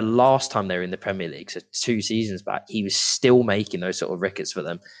remember last time they were in the Premier League, so 2 seasons back, he was still making those sort of rickets for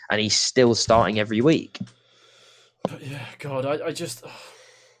them, and he's still starting every week. But yeah, God, I just...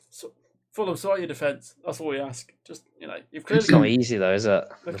 Fulham, sort your defence. That's all we ask. Just, you've clearly... It's not easy, though, is it?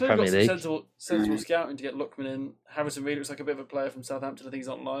 They've clearly got some sensible scouting to get Lookman in. Harrison Reed looks like a bit of a player from Southampton. I think he's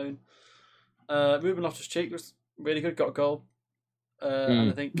on loan. Ruben Loftus-Cheek looks really good. Got a goal.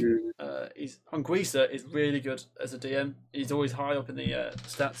 And I think Anguissa is really good as a DM. He's always high up in the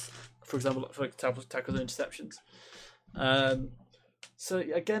stats, for example, for tackles and interceptions. So,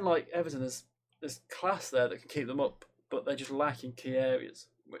 again, like Everton, there's class there that can keep them up, but they're just lacking key areas,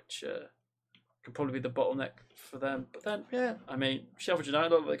 which... could probably be the bottleneck for them. But then, yeah, I mean, Sheffield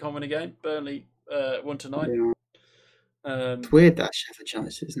United, they can't win a game. Burnley 1-9. It's weird that Sheffield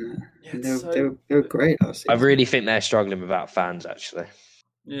United, isn't it? Yeah, they were great last season. I really think they're struggling without fans, actually.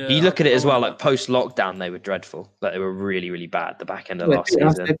 Yeah, You look at it as well, like post-lockdown, they were dreadful. Like they were really, really bad the back end of last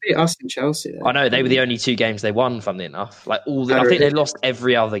season. They beat us and Chelsea. Though. I know, they were the only 2 games they won, funnily enough. Like I think they lost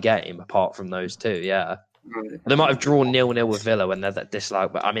every other game apart from those 2, yeah. Right. They might have drawn 0-0 with Villa when they're that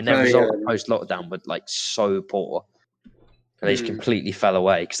disliked, but I mean, their result post-lockdown were like so poor. And they just completely fell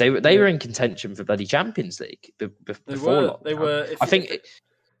away because they were in contention for bloody Champions League before lockdown. They were. I think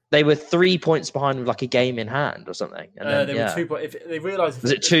they were 3 points behind with like a game in hand or something. And then, they were 2 points. If they realised,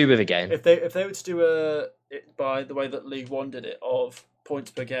 was it 2 with a game? If they were to do it by the way that League One did it of points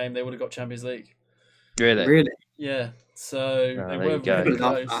per game, they would have got Champions League. Really? Yeah. So they were really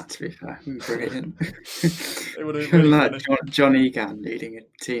close. That, to be fair, brilliant. It would have really John Egan leading a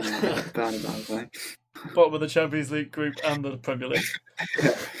team like bottom of the Champions League group and the Premier League.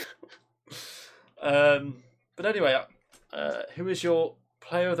 But anyway, who is your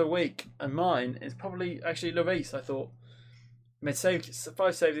player of the week? And mine is probably actually Lloris. I thought made 5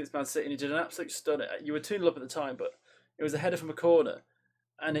 saves against Man City and he did an absolute stunner. You were 2-0 up at the time, but it was a header from a corner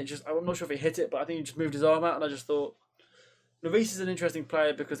and I'm not sure if he hit it, but I think he just moved his arm out and I just thought Lloris is an interesting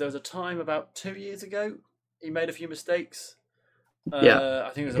player because there was a time about 2 years ago he made a few mistakes.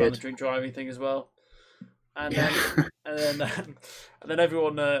 I think it was around the drink driving thing as well. And then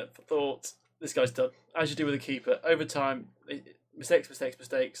everyone thought this guy's done, as you do with a keeper. Over time,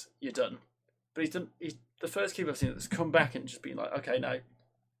 mistakes, you're done. But he's the first keeper I've seen that's come back and just been like, okay, no,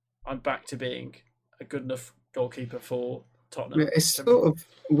 I'm back to being a good enough goalkeeper for Tottenham. It's sort of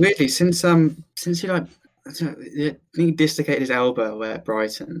weirdly since he dislocated his elbow at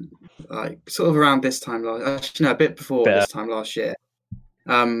Brighton, like sort of around this time a bit before this time last year.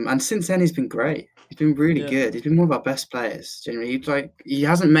 And since then he's been great. He's been really good. He's been one of our best players. Generally, he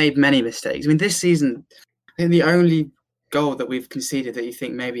hasn't made many mistakes. I mean, this season, I think the only goal that we've conceded that you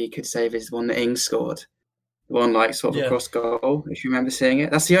think maybe he could save is the one that Ings scored, the one like sort of a cross goal. If you remember seeing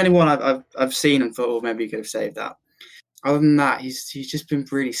it, that's the only one I've seen and thought, oh, maybe he could have saved that. Other than that, he's just been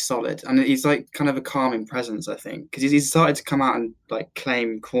really solid, and he's like kind of a calming presence, I think, because he's started to come out and like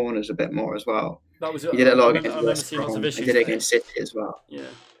claim corners a bit more as well. That was he did it a lot against West Brom. He did it against City as well. Yeah.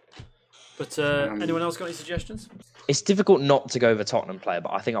 But anyone else got any suggestions? It's difficult not to go with a Tottenham player,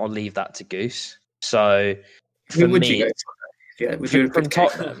 but I think I'll leave that to Goose. So who would you go for? Yeah, would you from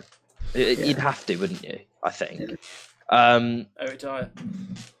Tottenham? You'd have to, wouldn't you? I think. Eric Dyer.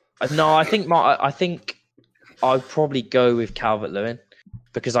 No, I think I'd probably go with Calvert-Lewin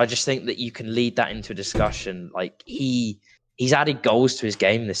because I just think that you can lead that into a discussion. Like he's added goals to his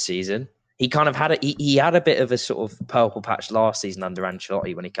game this season. He kind of had he had a bit of a sort of purple patch last season under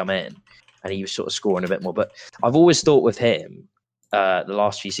Ancelotti when he came in, and he was sort of scoring a bit more. But I've always thought with him, the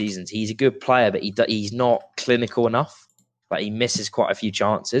last few seasons, he's a good player, but he's not clinical enough. Like he misses quite a few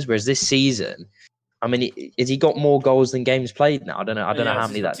chances. Whereas this season, I mean, has he got more goals than games played now? I don't know how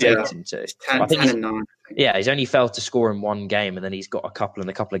many that takes him to. 10, I think 10 and 9. Yeah, he's only failed to score in one game, and then he's got a couple in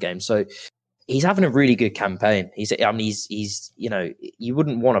a couple of games. So he's having a really good campaign. He's you know, you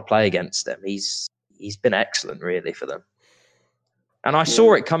wouldn't want to play against him. He's been excellent really for them. And I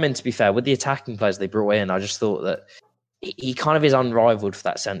saw it come in, to be fair, with the attacking players they brought in. I just thought that he kind of is unrivaled for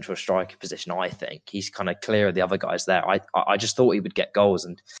that central striker position, I think. He's kind of clear of the other guys there. I just thought he would get goals.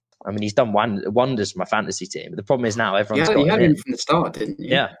 And, I mean, he's done wonders for my fantasy team. But the problem is now everyone's got him. You had him from the start, didn't you?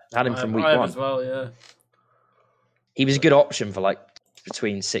 Yeah, had him from week one. As well, yeah. He was a good option for like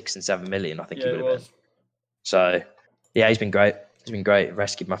between 6 and 7 million, I think he would have been. So, yeah, he's been great. He's been great.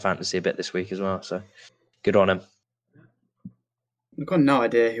 Rescued my fantasy a bit this week as well. So, good on him. I've got no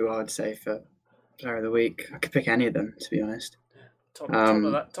idea who I would say for player of the week. I could pick any of them, to be honest.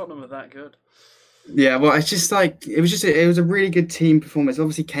 Tottenham are that good. Yeah, well, it's just like it was a really good team performance.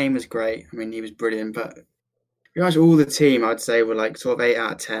 Obviously, Kane was great. I mean, he was brilliant, but pretty much all the team, I'd say, were like sort of 8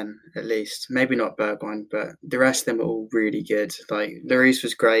 out of 10 at least. Maybe not Bergwijn, but the rest of them were all really good. Like Lloris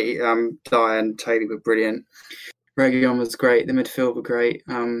was great. Dyer and Toby were brilliant. Reguilon was great. The midfield were great.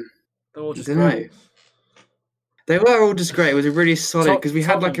 They're all just great. They were all just great. It was a really solid because we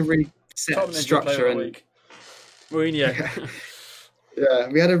had like a really set structure and Mourinho. Yeah,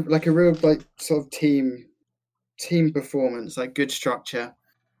 we had a real like sort of team performance, like good structure,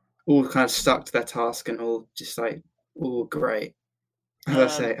 all kind of stuck to their task and all just like all great.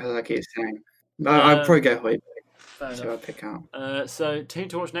 As I keep saying, I'd probably go Højbjerg. That's who I'd pick out. So team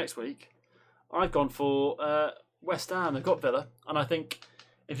to watch next week, I've gone for West Ham. They've got Villa, and I think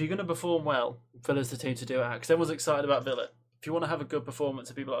if you're going to perform well, Villa's the team to do it at because everyone's excited about Villa. If you want to have a good performance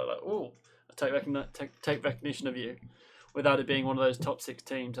and people are like, oh, take recognition of you without it being one of those top 6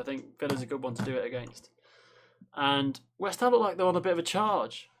 teams. I think Villa's a good one to do it against. And West Ham look like they're on a bit of a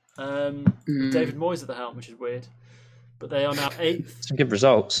charge. With David Moyes at the helm, which is weird. But they are now 8th. Some good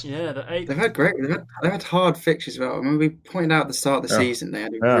results. Yeah, they're 8th. They've had hard fixtures as well. I mean, we pointed out at the start of the season they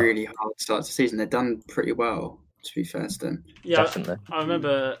had a really hard start to the season. They've done pretty well, to be fair to them. Yeah, definitely. I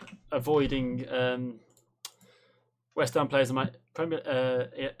remember avoiding West Ham players in my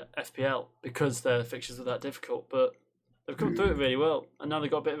FPL because their fixtures were that difficult. But they've come through it really well, and now they've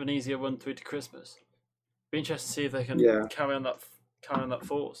got a bit of an easier run through to Christmas. Be interested to see if they can carry on that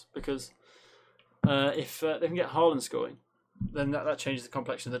force, because if they can get Haaland scoring, then that changes the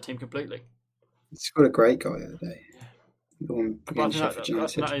complexion of the team completely. He's got a great goal the other day. I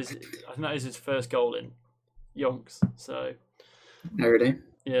think that is his first goal in Yonks. So, really?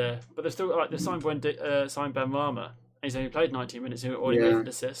 Yeah, but they've still they signed Ben Rama, and he's only played 19 minutes. He already made an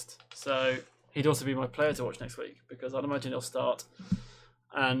assist, so he'd also be my player to watch next week, because I'd imagine he'll start.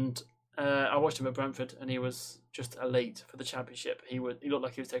 And I watched him at Brentford, and he was just elite for the Championship. He looked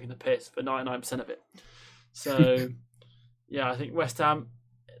like he was taking the piss for 99% of it. So, yeah, I think West Ham,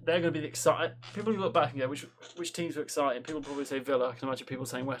 they're going to be the exciting. People who look back and go, which teams were exciting? People probably say Villa. I can imagine people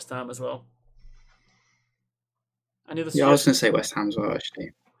saying West Ham as well. Any other? Yeah, I was going to say West Ham as well.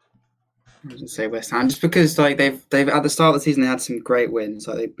 Actually, I was going to say West Ham just because they've at the start of the season they had some great wins.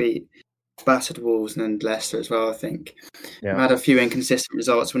 Like they beat battered Wolves and Leicester as well. I think they've had a few inconsistent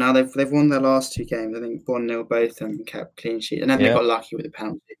results, but now they've won their last 2 games. I think 1-0 both of them, kept clean sheet, and then they got lucky with the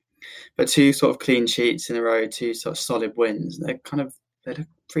penalty. But 2 sort of clean sheets in a row, 2 sort of solid wins. They're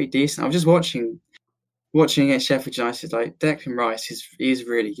pretty decent. I was just watching at Sheffield United. Like Declan Rice, he's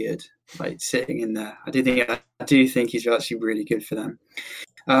really good. Like sitting in there, I do think he's actually really good for them.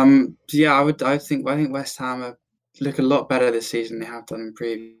 I think West Ham look a lot better this season than they have done in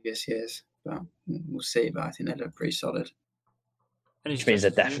previous years. But we'll see. But I think they look pretty solid. Which means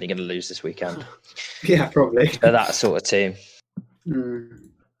they're definitely going to lose this weekend. Yeah, probably. They're that sort of team.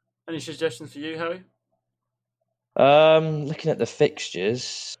 Any suggestions for you, Harry? Looking at the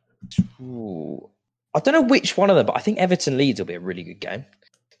fixtures, I don't know which one of them, but I think Everton Leeds will be a really good game.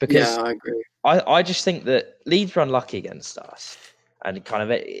 Because I agree. I just think that Leeds were unlucky against us, and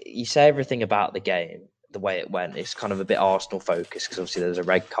kind of you say everything about the game, the way it went. It's kind of a bit Arsenal focused because obviously there was a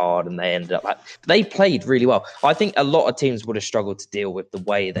red card and they ended up they played really well. I think a lot of teams would have struggled to deal with the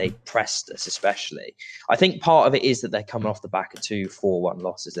way they pressed us, especially. I think part of it is that they're coming off the back of 2 4-1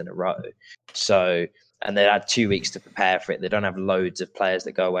 losses in a row. So, and they had 2 weeks to prepare for it. They don't have loads of players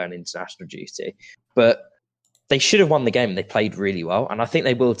that go away on international duty, but they should have won the game and they played really well. And I think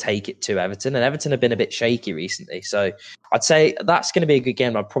they will take it to Everton. And Everton have been a bit shaky recently. So I'd say that's going to be a good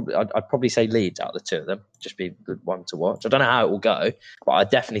game. I'd probably say Leeds out of the 2 of them. Just be a good one to watch. I don't know how it will go, but I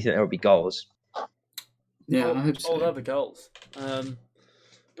definitely think there will be goals. Yeah, I hope so. All other goals. But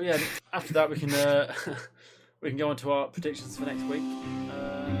yeah, after that we can go on to our predictions for next week.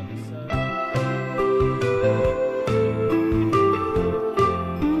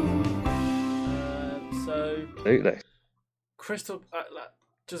 Absolutely. Crystal,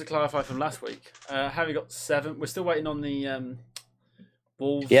 just to clarify from last week, Harry got 7. We're still waiting on the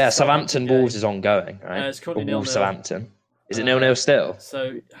Wolves. Yeah, Southampton Wolves is ongoing, right? It's currently 0-0. Wolves Southampton. Is it 0-0 still?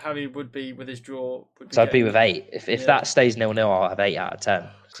 So Harry would be with his draw. So I'd be with 8. If that stays 0-0, I'll have 8 out of 10.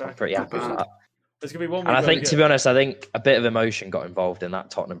 So I'm pretty happy with that. There's gonna be one. And I think, to be honest, a bit of emotion got involved in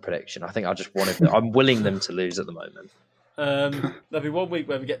that Tottenham prediction. I think I'm willing them to lose at the moment. There'll be 1 week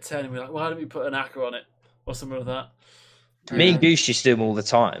where we get 10 and we're like, why don't we put an acca on it or something like that? Me and Goose used to do them all the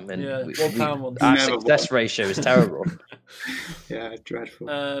time, and our success ratio is terrible. Yeah, dreadful.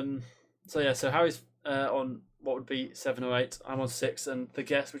 So Harry's on what would be 7 or 8. I'm on 6, and the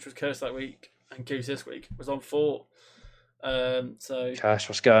guest, which was Curse that week, and Goose this week, was on 4. Gosh,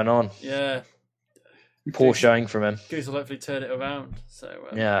 what's going on? Yeah, poor showing from him. Goose will hopefully turn it around. So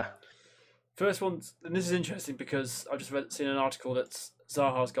yeah. First one, and this is interesting because I've just seen an article that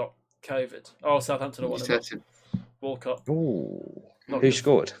Zaha's got COVID. Oh, Southampton are one of them. Walcott. Ooh. Who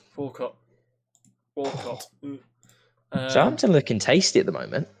scored? Walcott. Southampton looking tasty at the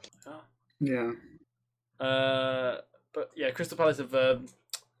moment. Yeah. But yeah, Crystal Palace have got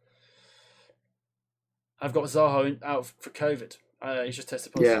Zaha out for COVID. He's just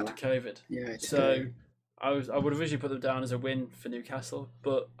tested positive to COVID. Yeah. So I would originally put them down as a win for Newcastle,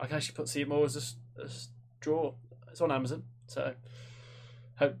 but I can actually see it more as a draw. It's on Amazon, so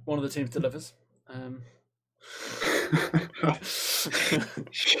hope one of the teams delivers. I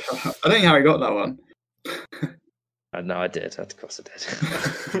think Harry got that one. No, I did. Of course I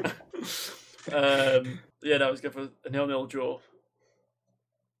did. Yeah, that was good for a 0-0 draw.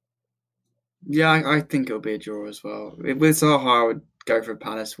 Yeah, I think it'll be a draw as well. With Zaha, I would go for a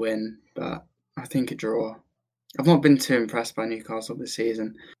Palace win, but I think a draw. I've not been too impressed by Newcastle this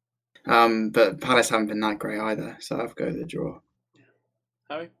season, but Palace haven't been that great either, so I'll go with the draw.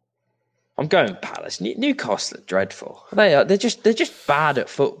 Harry? I'm going Palace. Newcastle are dreadful. They're just bad at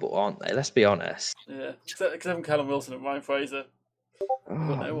football, aren't they? Let's be honest. Yeah, except from Callum Wilson and Ryan Fraser.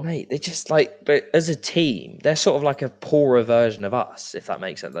 Oh, mate, they're just like, but as a team, they're sort of like a poorer version of us, if that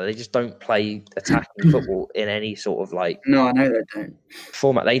makes sense. They just don't play attacking football in any sort of like No, I know they don't.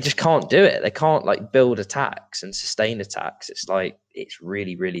 format. They just can't do it. They can't like build attacks and sustain attacks. It's like it's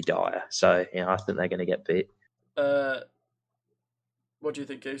really, really dire. So I think they're going to get beat. What do you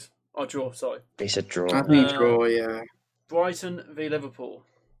think, Goose? Oh, draw. Sorry, He said draw. I think draw. Yeah, Brighton v Liverpool.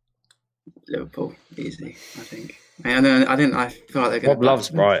 Liverpool easy. I think. I feel like they're going. Bob loves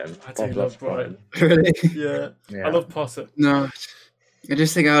Brighton. I do love Brighton. Really? Yeah. I love Potter. No, I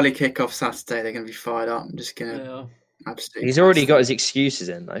just think early kick-off Saturday they're going to be fired up. I'm just going to absolutely. He's already got his excuses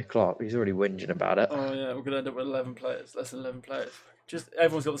in though, Clark. He's already whinging about it. Oh yeah, we're going to end up with 11 players, less than 11 players. Just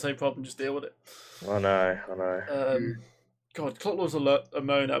everyone's got the same problem. Just deal with it. I know. God, Klopp loves a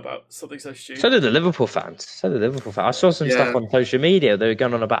moan about something so stupid. So did the Liverpool fans. I saw some stuff on social media. They were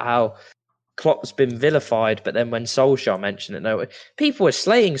going on about how Klopp's been vilified, but then when Solskjaer mentioned it, people were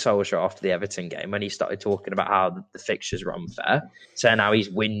slating Solskjaer after the Everton game when he started talking about how the fixtures were unfair, saying how he's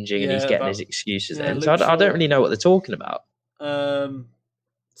whinging and he's getting his excuses in. So I don't really know what they're talking about.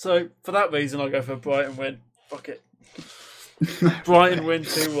 So for that reason, I'll go for a Brighton win. Fuck it. Brighton win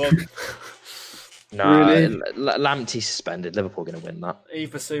 2-1. No, really? Lamptey's suspended. Liverpool going to win that.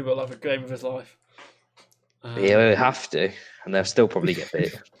 Yves Bissouma will have a game of his life. He'll have to, and they'll still probably get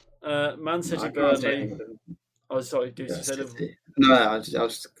beat. Man City, Burnley. Oh, sorry, Goose, you said Liverpool. No, I'll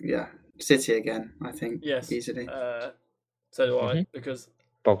just City again. I think easily. So do I, because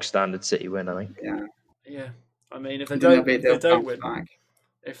bog standard City win. I think. Yeah. I mean, if they don't win,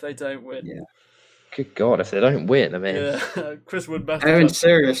 yeah. Good God, if they don't win, I mean, Chris Wood. They're in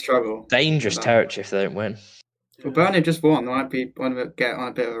serious trouble. Dangerous territory if they don't win. Well, Burnley just won. They might be want to get on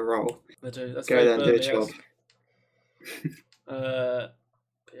a bit of a roll. They do. That's go there and do a job. I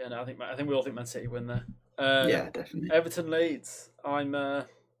think we all think Man City win there. Yeah, definitely. Everton Leeds. I'm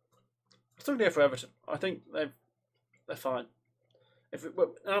still going to go for Everton. I think they're fine. If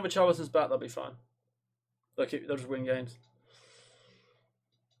Charlton's back, they'll be fine. They'll just win games.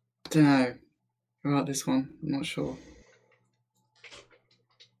 I don't know about this one. I'm not sure.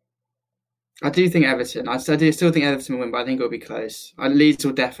 I do think Everton. I do still think Everton will win, but I think it'll be close. Leeds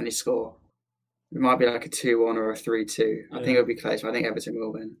will definitely score. It might be like a 2-1 or a 3-2. I think it'll be close, but I think Everton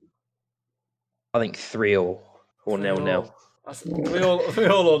will win. I think 3-0 or 0-0. 3-3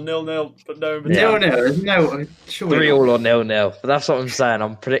 or 0-0, but no. 0-0, no, surely 3-3 or 0-0. But that's what I'm saying.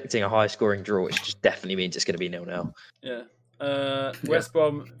 I'm predicting a high-scoring draw, which just definitely means it's going to be 0-0. Yeah. West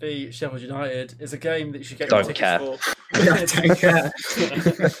Brom v Sheffield United is a game that you should get Don't tickets care. for. I don't care.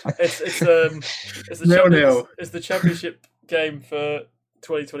 It's the championship game for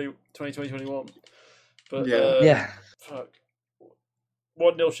 2020-2021. But fuck.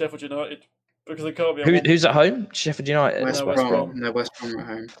 1-0 Sheffield United. Because they can't be on Who's at home? Sheffield United. West Brom. No, West Brom are at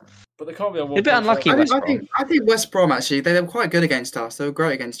home. But they can't be on one. They're a bit unlucky. I think West Brom actually they were quite good against us. They were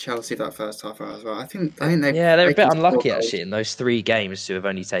great against Chelsea that first half hour as well. I think they they're a bit unlucky actually in those 3 games to have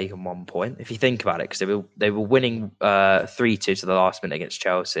only taken 1 point. If you think about it, because they were winning 3-2 to the last minute against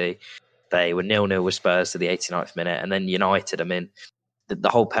Chelsea. They were 0-0 with Spurs to the 89th minute, and then United. I mean, the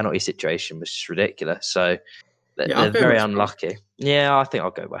whole penalty situation was just ridiculous. So they're very unlucky. Yeah, I think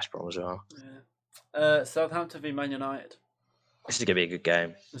I'll go West Brom as well. Yeah. Southampton v Man United. This is going to be a good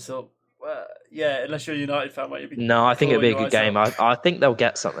game. So, unless you're a United fan, might you be? No, I think it'll be a good game. I think they'll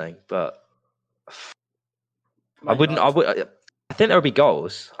get something, but I think there'll be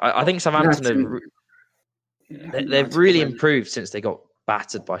goals. I think Southampton they've really improved since they got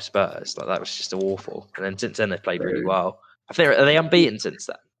battered by Spurs. Like that was just awful, and then since then they've played really well. Are they unbeaten since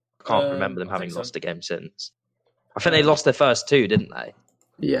then? I can't remember them having lost a game since. I think they lost their first 2, didn't they?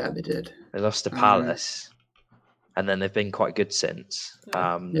 Yeah, they did. They lost to Palace. And then they've been quite good since.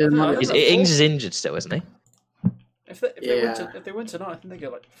 Ings is injured still, isn't he? If they win tonight, I think they go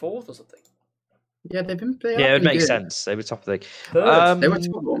like 4th or something. Yeah, they've been. It would make sense. They were top of the league. They were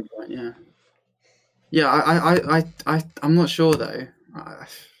top at one point. Yeah. Yeah, I'm not sure though. I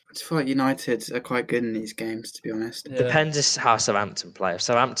just feel like United are quite good in these games, to be honest. Yeah. Depends how Southampton play. If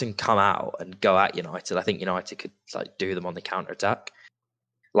Southampton come out and go at United, I think United could do them on the counter attack.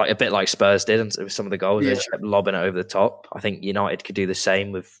 Like a bit like Spurs did with some of the goals. They just kept lobbing it over the top. I think United could do the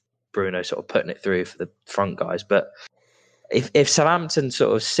same with Bruno sort of putting it through for the front guys. But if Southampton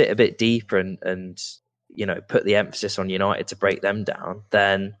sort of sit a bit deeper and put the emphasis on United to break them down,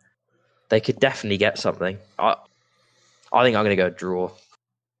 then they could definitely get something. I think I'm going to go draw.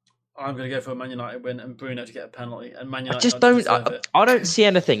 I'm going to go for a Man United win and Bruno to get a penalty, and Man United I just don't. I don't see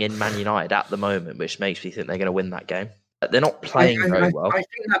anything in Man United at the moment which makes me think they're going to win that game. They're not playing very well. I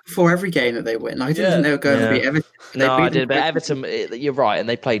think that before every game that they win. I didn't think they were going to beat Everton. No, I did. But Everton, you're right, and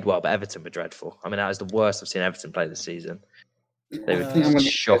they played well, but Everton were dreadful. I mean, that was the worst I've seen Everton play this season. They were I think I'm going to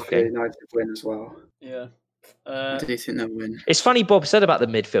shocking. United win as well. Yeah. I do think they'll win. It's funny Bob said about the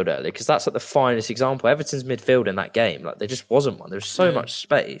midfield earlier, because that's like the finest example. Everton's midfield in that game, like there just wasn't one. There was so much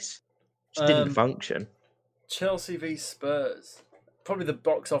space. Just didn't function. Chelsea v Spurs. Probably the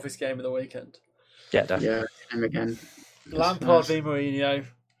box office game of the weekend. Yeah, definitely. Yeah, him again. Lampard v Mourinho.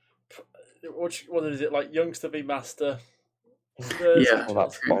 What is it, like youngster v master? Spurs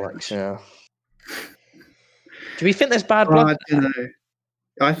That's bollocks, yeah. Do we think there's bad I blood? don't know.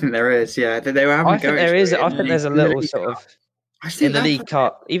 I think there is, yeah. They were having I think there is. I think there's a little sort of in the League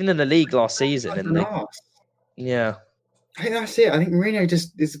Cup, even in the league last season. Yeah. I think that's it. I think Mourinho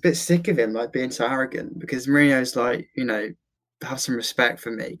just is a bit sick of him, like being so arrogant, because Mourinho's like, have some respect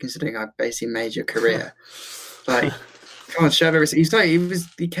for me, considering I basically made your career. Like, come on, show everything. He's like,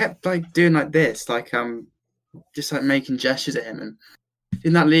 he kept like doing like this, like just like making gestures at him, and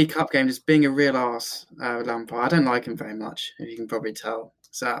in that League Cup game, just being a real arse with Lampard. I don't like him very much, if you can probably tell.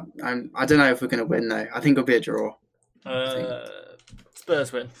 So I don't know if we're going to win though. I think it'll be a draw.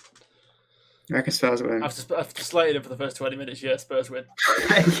 Spurs win. I reckon Spurs win. After slating him for the first 20 minutes, yeah, Spurs win.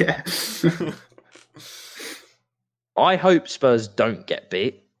 Yeah. I hope Spurs don't get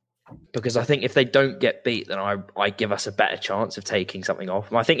beat, because I think if they don't get beat, then I give us a better chance of taking something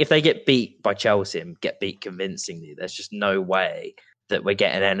off. I think if they get beat by Chelsea and get beat convincingly, there's just no way that we're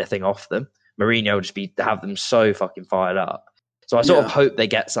getting anything off them. Mourinho will just have them so fucking fired up. So I sort of hope they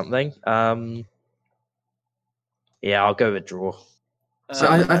get something. I'll go with draw. So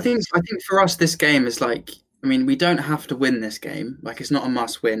I think for us this game is like, I mean, we don't have to win this game. Like, it's not a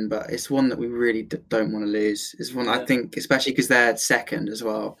must win, but it's one that we really don't want to lose. It's one I think, especially because they're second as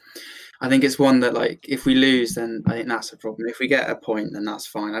well. I think it's one that, like, if we lose, then I think that's a problem. If we get a point, then that's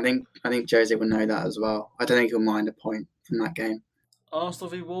fine. I think Jose will know that as well. I don't think he'll mind a point from that game.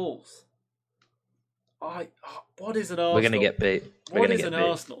 Arsenal v Wolves. What is an Arsenal? We're going to get beat. What is an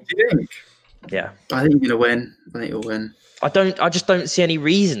Arsenal? Do you think? Yeah. I think you're going to win. I think you'll win. I just don't see any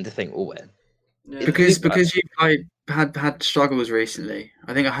reason to think we'll win. Yeah. Because you've had struggles recently.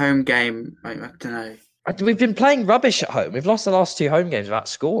 I think a home game, I don't know. We've been playing rubbish at home. We've lost the last two home games without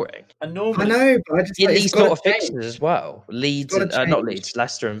scoring. And normally, I know, but I just in these sort of fixtures as well. Not Leeds,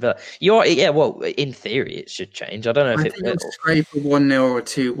 Leicester and Villa. Well, in theory, it should change. I don't know if it will. Scrape a 1-0 or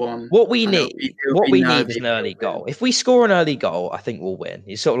 2-1. What we need is an early goal. If we score an early goal, I think we'll win.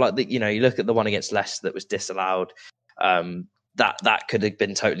 It's sort of like you look at the one against Leicester that was disallowed. That could have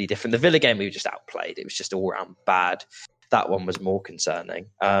been totally different. The Villa game we were just outplayed. It was just all round bad. That one was more concerning.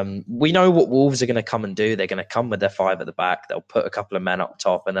 We know what Wolves are going to come and do. They're going to come with their five at the back. They'll put a couple of men up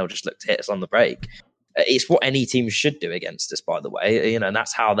top and they'll just look to hit us on the break. It's what any team should do against us, by the way, and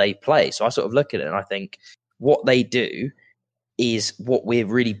that's how they play. So I sort of look at it and I think what they do is what we're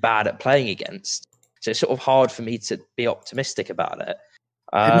really bad at playing against. So it's sort of hard for me to be optimistic about it.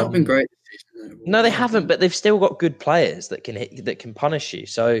 They've not been great this season. No, they haven't, but they've still got good players that can punish you.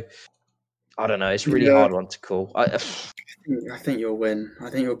 So I don't know. It's a really hard one to call. I think you'll win. I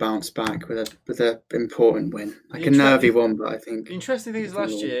think you'll bounce back with an important win, like a nervy one. But I think the interesting thing is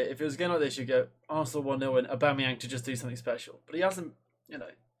last year, if it was again like this, you go Arsenal 1-0 and Aubameyang to just do something special, but he hasn't.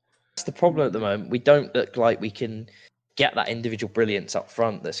 That's the problem at the moment. We don't look like we can get that individual brilliance up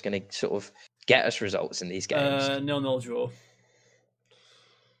front that's going to sort of get us results in these games. 0-0 draw.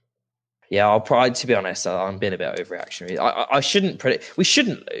 Yeah, I'll probably, to be honest, I'm being a bit overreactionary. I shouldn't predict. We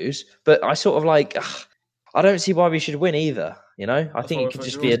shouldn't lose, but I sort of like. I don't see why we should win either. I think it could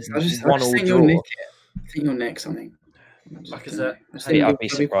just be a 1-1 draw. I think you'll nick something. Like I said, I'd be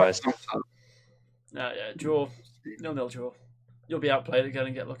surprised. Draw. 0-0 draw. You'll be outplayed again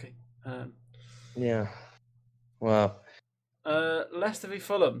and get lucky. Yeah. Well. Leicester v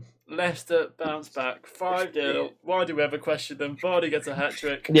Fulham. Leicester bounce back 5-0. Why do we ever question them? Vardy gets a hat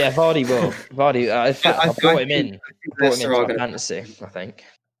trick. Yeah, Vardy will. Vardy. I brought him in. Brought him into my fantasy. I think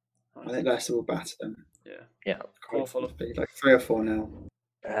Leicester will batter them. Yeah. Or Fulham. Like 3 or 4 now.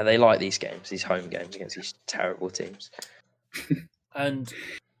 They like these games, these home games against these terrible teams. And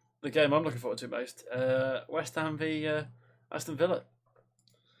the game I'm looking forward to most: West Ham v Aston Villa.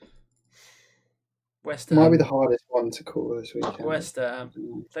 West Ham might be the hardest one to call this weekend. West Ham,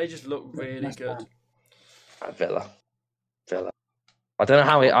 they just look really good. Villa. I don't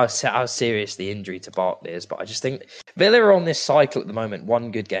know how serious the injury to Barkley is, but I just think Villa are on this cycle at the moment: one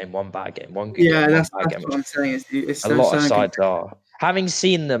good game, one bad game, one good game, that's one bad game. what I'm saying. It's A lot of sides are. Having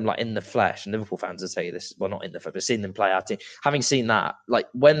seen them like in the flesh, and Liverpool fans will tell you this. Well, not in the flesh, but seeing them play our team. Having seen that, like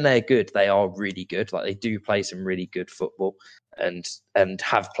when they're good, they are really good. Like they do play some really good football, and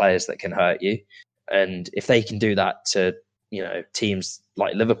have players that can hurt you. And if they can do that to teams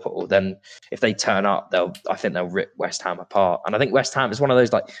like Liverpool, then if they turn up, I think they'll rip West Ham apart. And I think West Ham is one of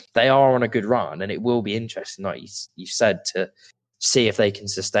those, like, they are on a good run, and it will be interesting, like you said, to see if they can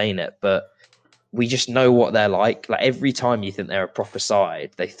sustain it. But we just know what they're like. Like every time you think they're a proper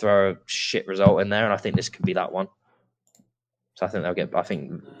side, they throw a shit result in there, and I think this could be that one. So I think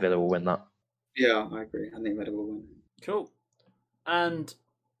Villa will win that. Yeah, I agree. I think Villa will win. Cool. And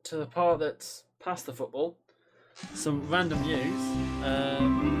to the part that's past the football, some random news.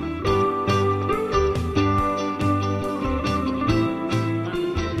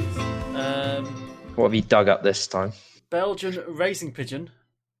 What have you dug up this time? Belgian racing pigeon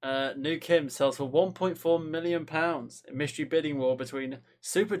New Kim sells for £1.4 million in mystery bidding war between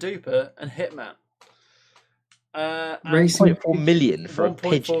Super Duper and Hitman. £1.4 million for a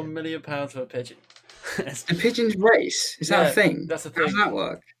pigeon. £1.4 million for a pigeon. The pigeons race? Is that a thing? That's a thing. How does that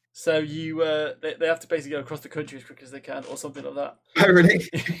work? So they have to basically go across the country as quick as they can, or something like that. Oh, really?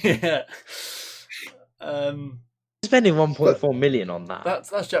 Yeah. Spending 1.4 million on that.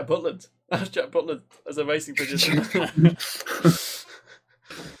 That's Jack Butland. That's Jack Butland as a racing pigeon.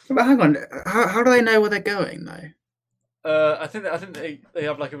 But hang on, how do they know where they're going though? I think they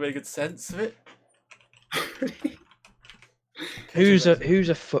have like a really good sense of it. Who's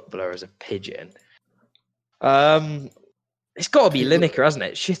a footballer as a pigeon? It's got to be Lineker, hasn't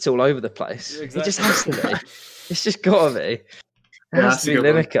it? Shit all over the place. Yeah, exactly. It just has to be. It's just got to be. It has to be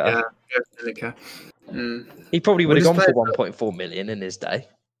Lineker. Yeah, Lineker. He probably would have gone for 1.4 million in his day.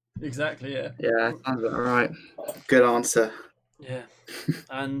 Exactly, yeah. Yeah, sounds about right. Good answer. Yeah.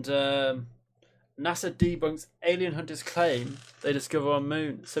 And NASA debunks alien hunters' claim they discover on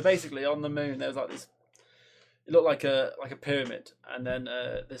moon. So basically, on the moon, there was like this. It looked like a pyramid, and then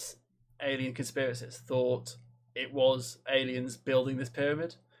this alien conspiracist thought it was aliens building this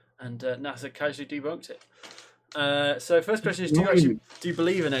pyramid, and NASA casually debunked it. So first question is: do you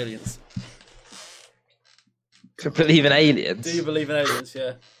believe in aliens? To believe in aliens? Do you believe in aliens?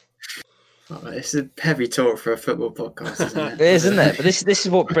 Yeah. Oh, it's a heavy talk for a football podcast, isn't it? It is, isn't it? But this is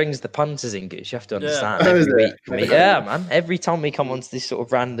what brings the punters in, Goose. You have to understand. Yeah. Every week, yeah, man. Every time we come onto this sort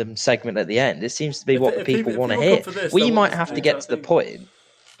of random segment at the end, it seems to be what people want to hear. We might have to get to the point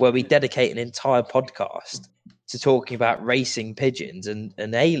where we dedicate an entire podcast to talking about racing pigeons and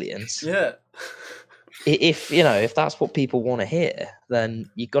aliens. Yeah. If that's what people want to hear, then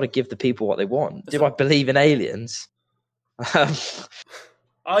you've got to give the people what they want. Do I believe in aliens?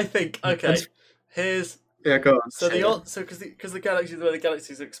 I think here's go on. So the odds, because the galaxy, the way the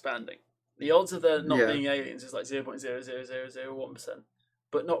galaxy is expanding, the odds of there not being aliens is like 0.00001%,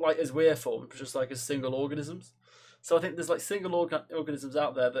 but not like as we're formed, but just like as single organisms. So I think there's like single organisms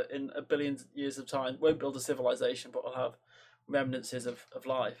out there that in a billion years of time won't build a civilization, but will have remnants of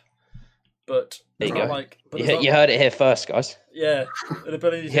life. But there you go. You heard it here first, guys. Yeah, in a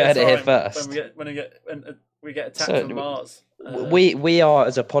billion years you heard it here first. When we get attacked from Mars. We are,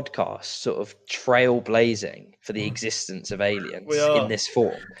 as a podcast, sort of trailblazing for the existence of aliens in this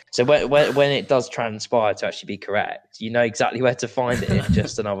form. So when it does transpire to actually be correct, you know exactly where to find it in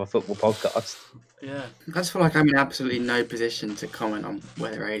just another football podcast. Yeah. I just feel like I'm in absolutely no position to comment on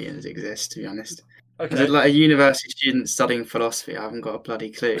whether aliens exist, to be honest. Okay. As like a university student studying philosophy, I haven't got a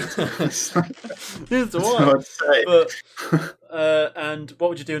bloody clue. Neither do I. But, and what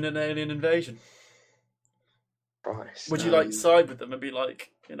would you do in an alien invasion? Christ, would you like side with them and be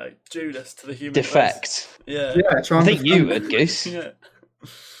like, Judas to the human defect? Race? Yeah. I think you would, Goose. Yeah.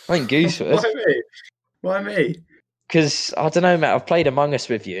 I think Goose would. Why me? Because I don't know, mate. I've played Among Us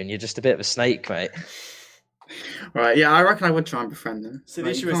with you, and you're just a bit of a snake, mate. Right, yeah, I reckon I would try and befriend them. So the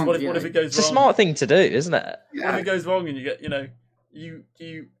issue is, what if it goes wrong? It's a smart thing to do, isn't it? Yeah. What if it goes wrong and you get,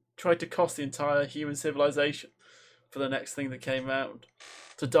 you tried to cost the entire human civilization for the next thing that came round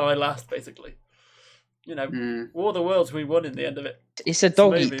to die last, basically. War of the Worlds, we won in the end of it. It's a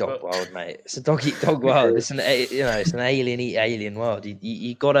dog-eat-dog world, mate. It's a dog-eat-dog world. It's an alien-eat-alien world.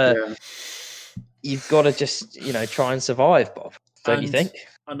 You've got to just, try and survive, Bob. Don't you think?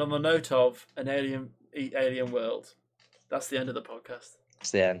 And on the note of an alien world, that's the end of the podcast.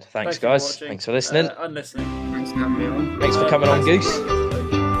 It's the end. Thanks guys. Thanks for listening. And listening. Thanks for having me on. Thanks for coming on, Goose.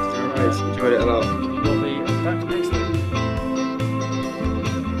 Enjoyed it a lot.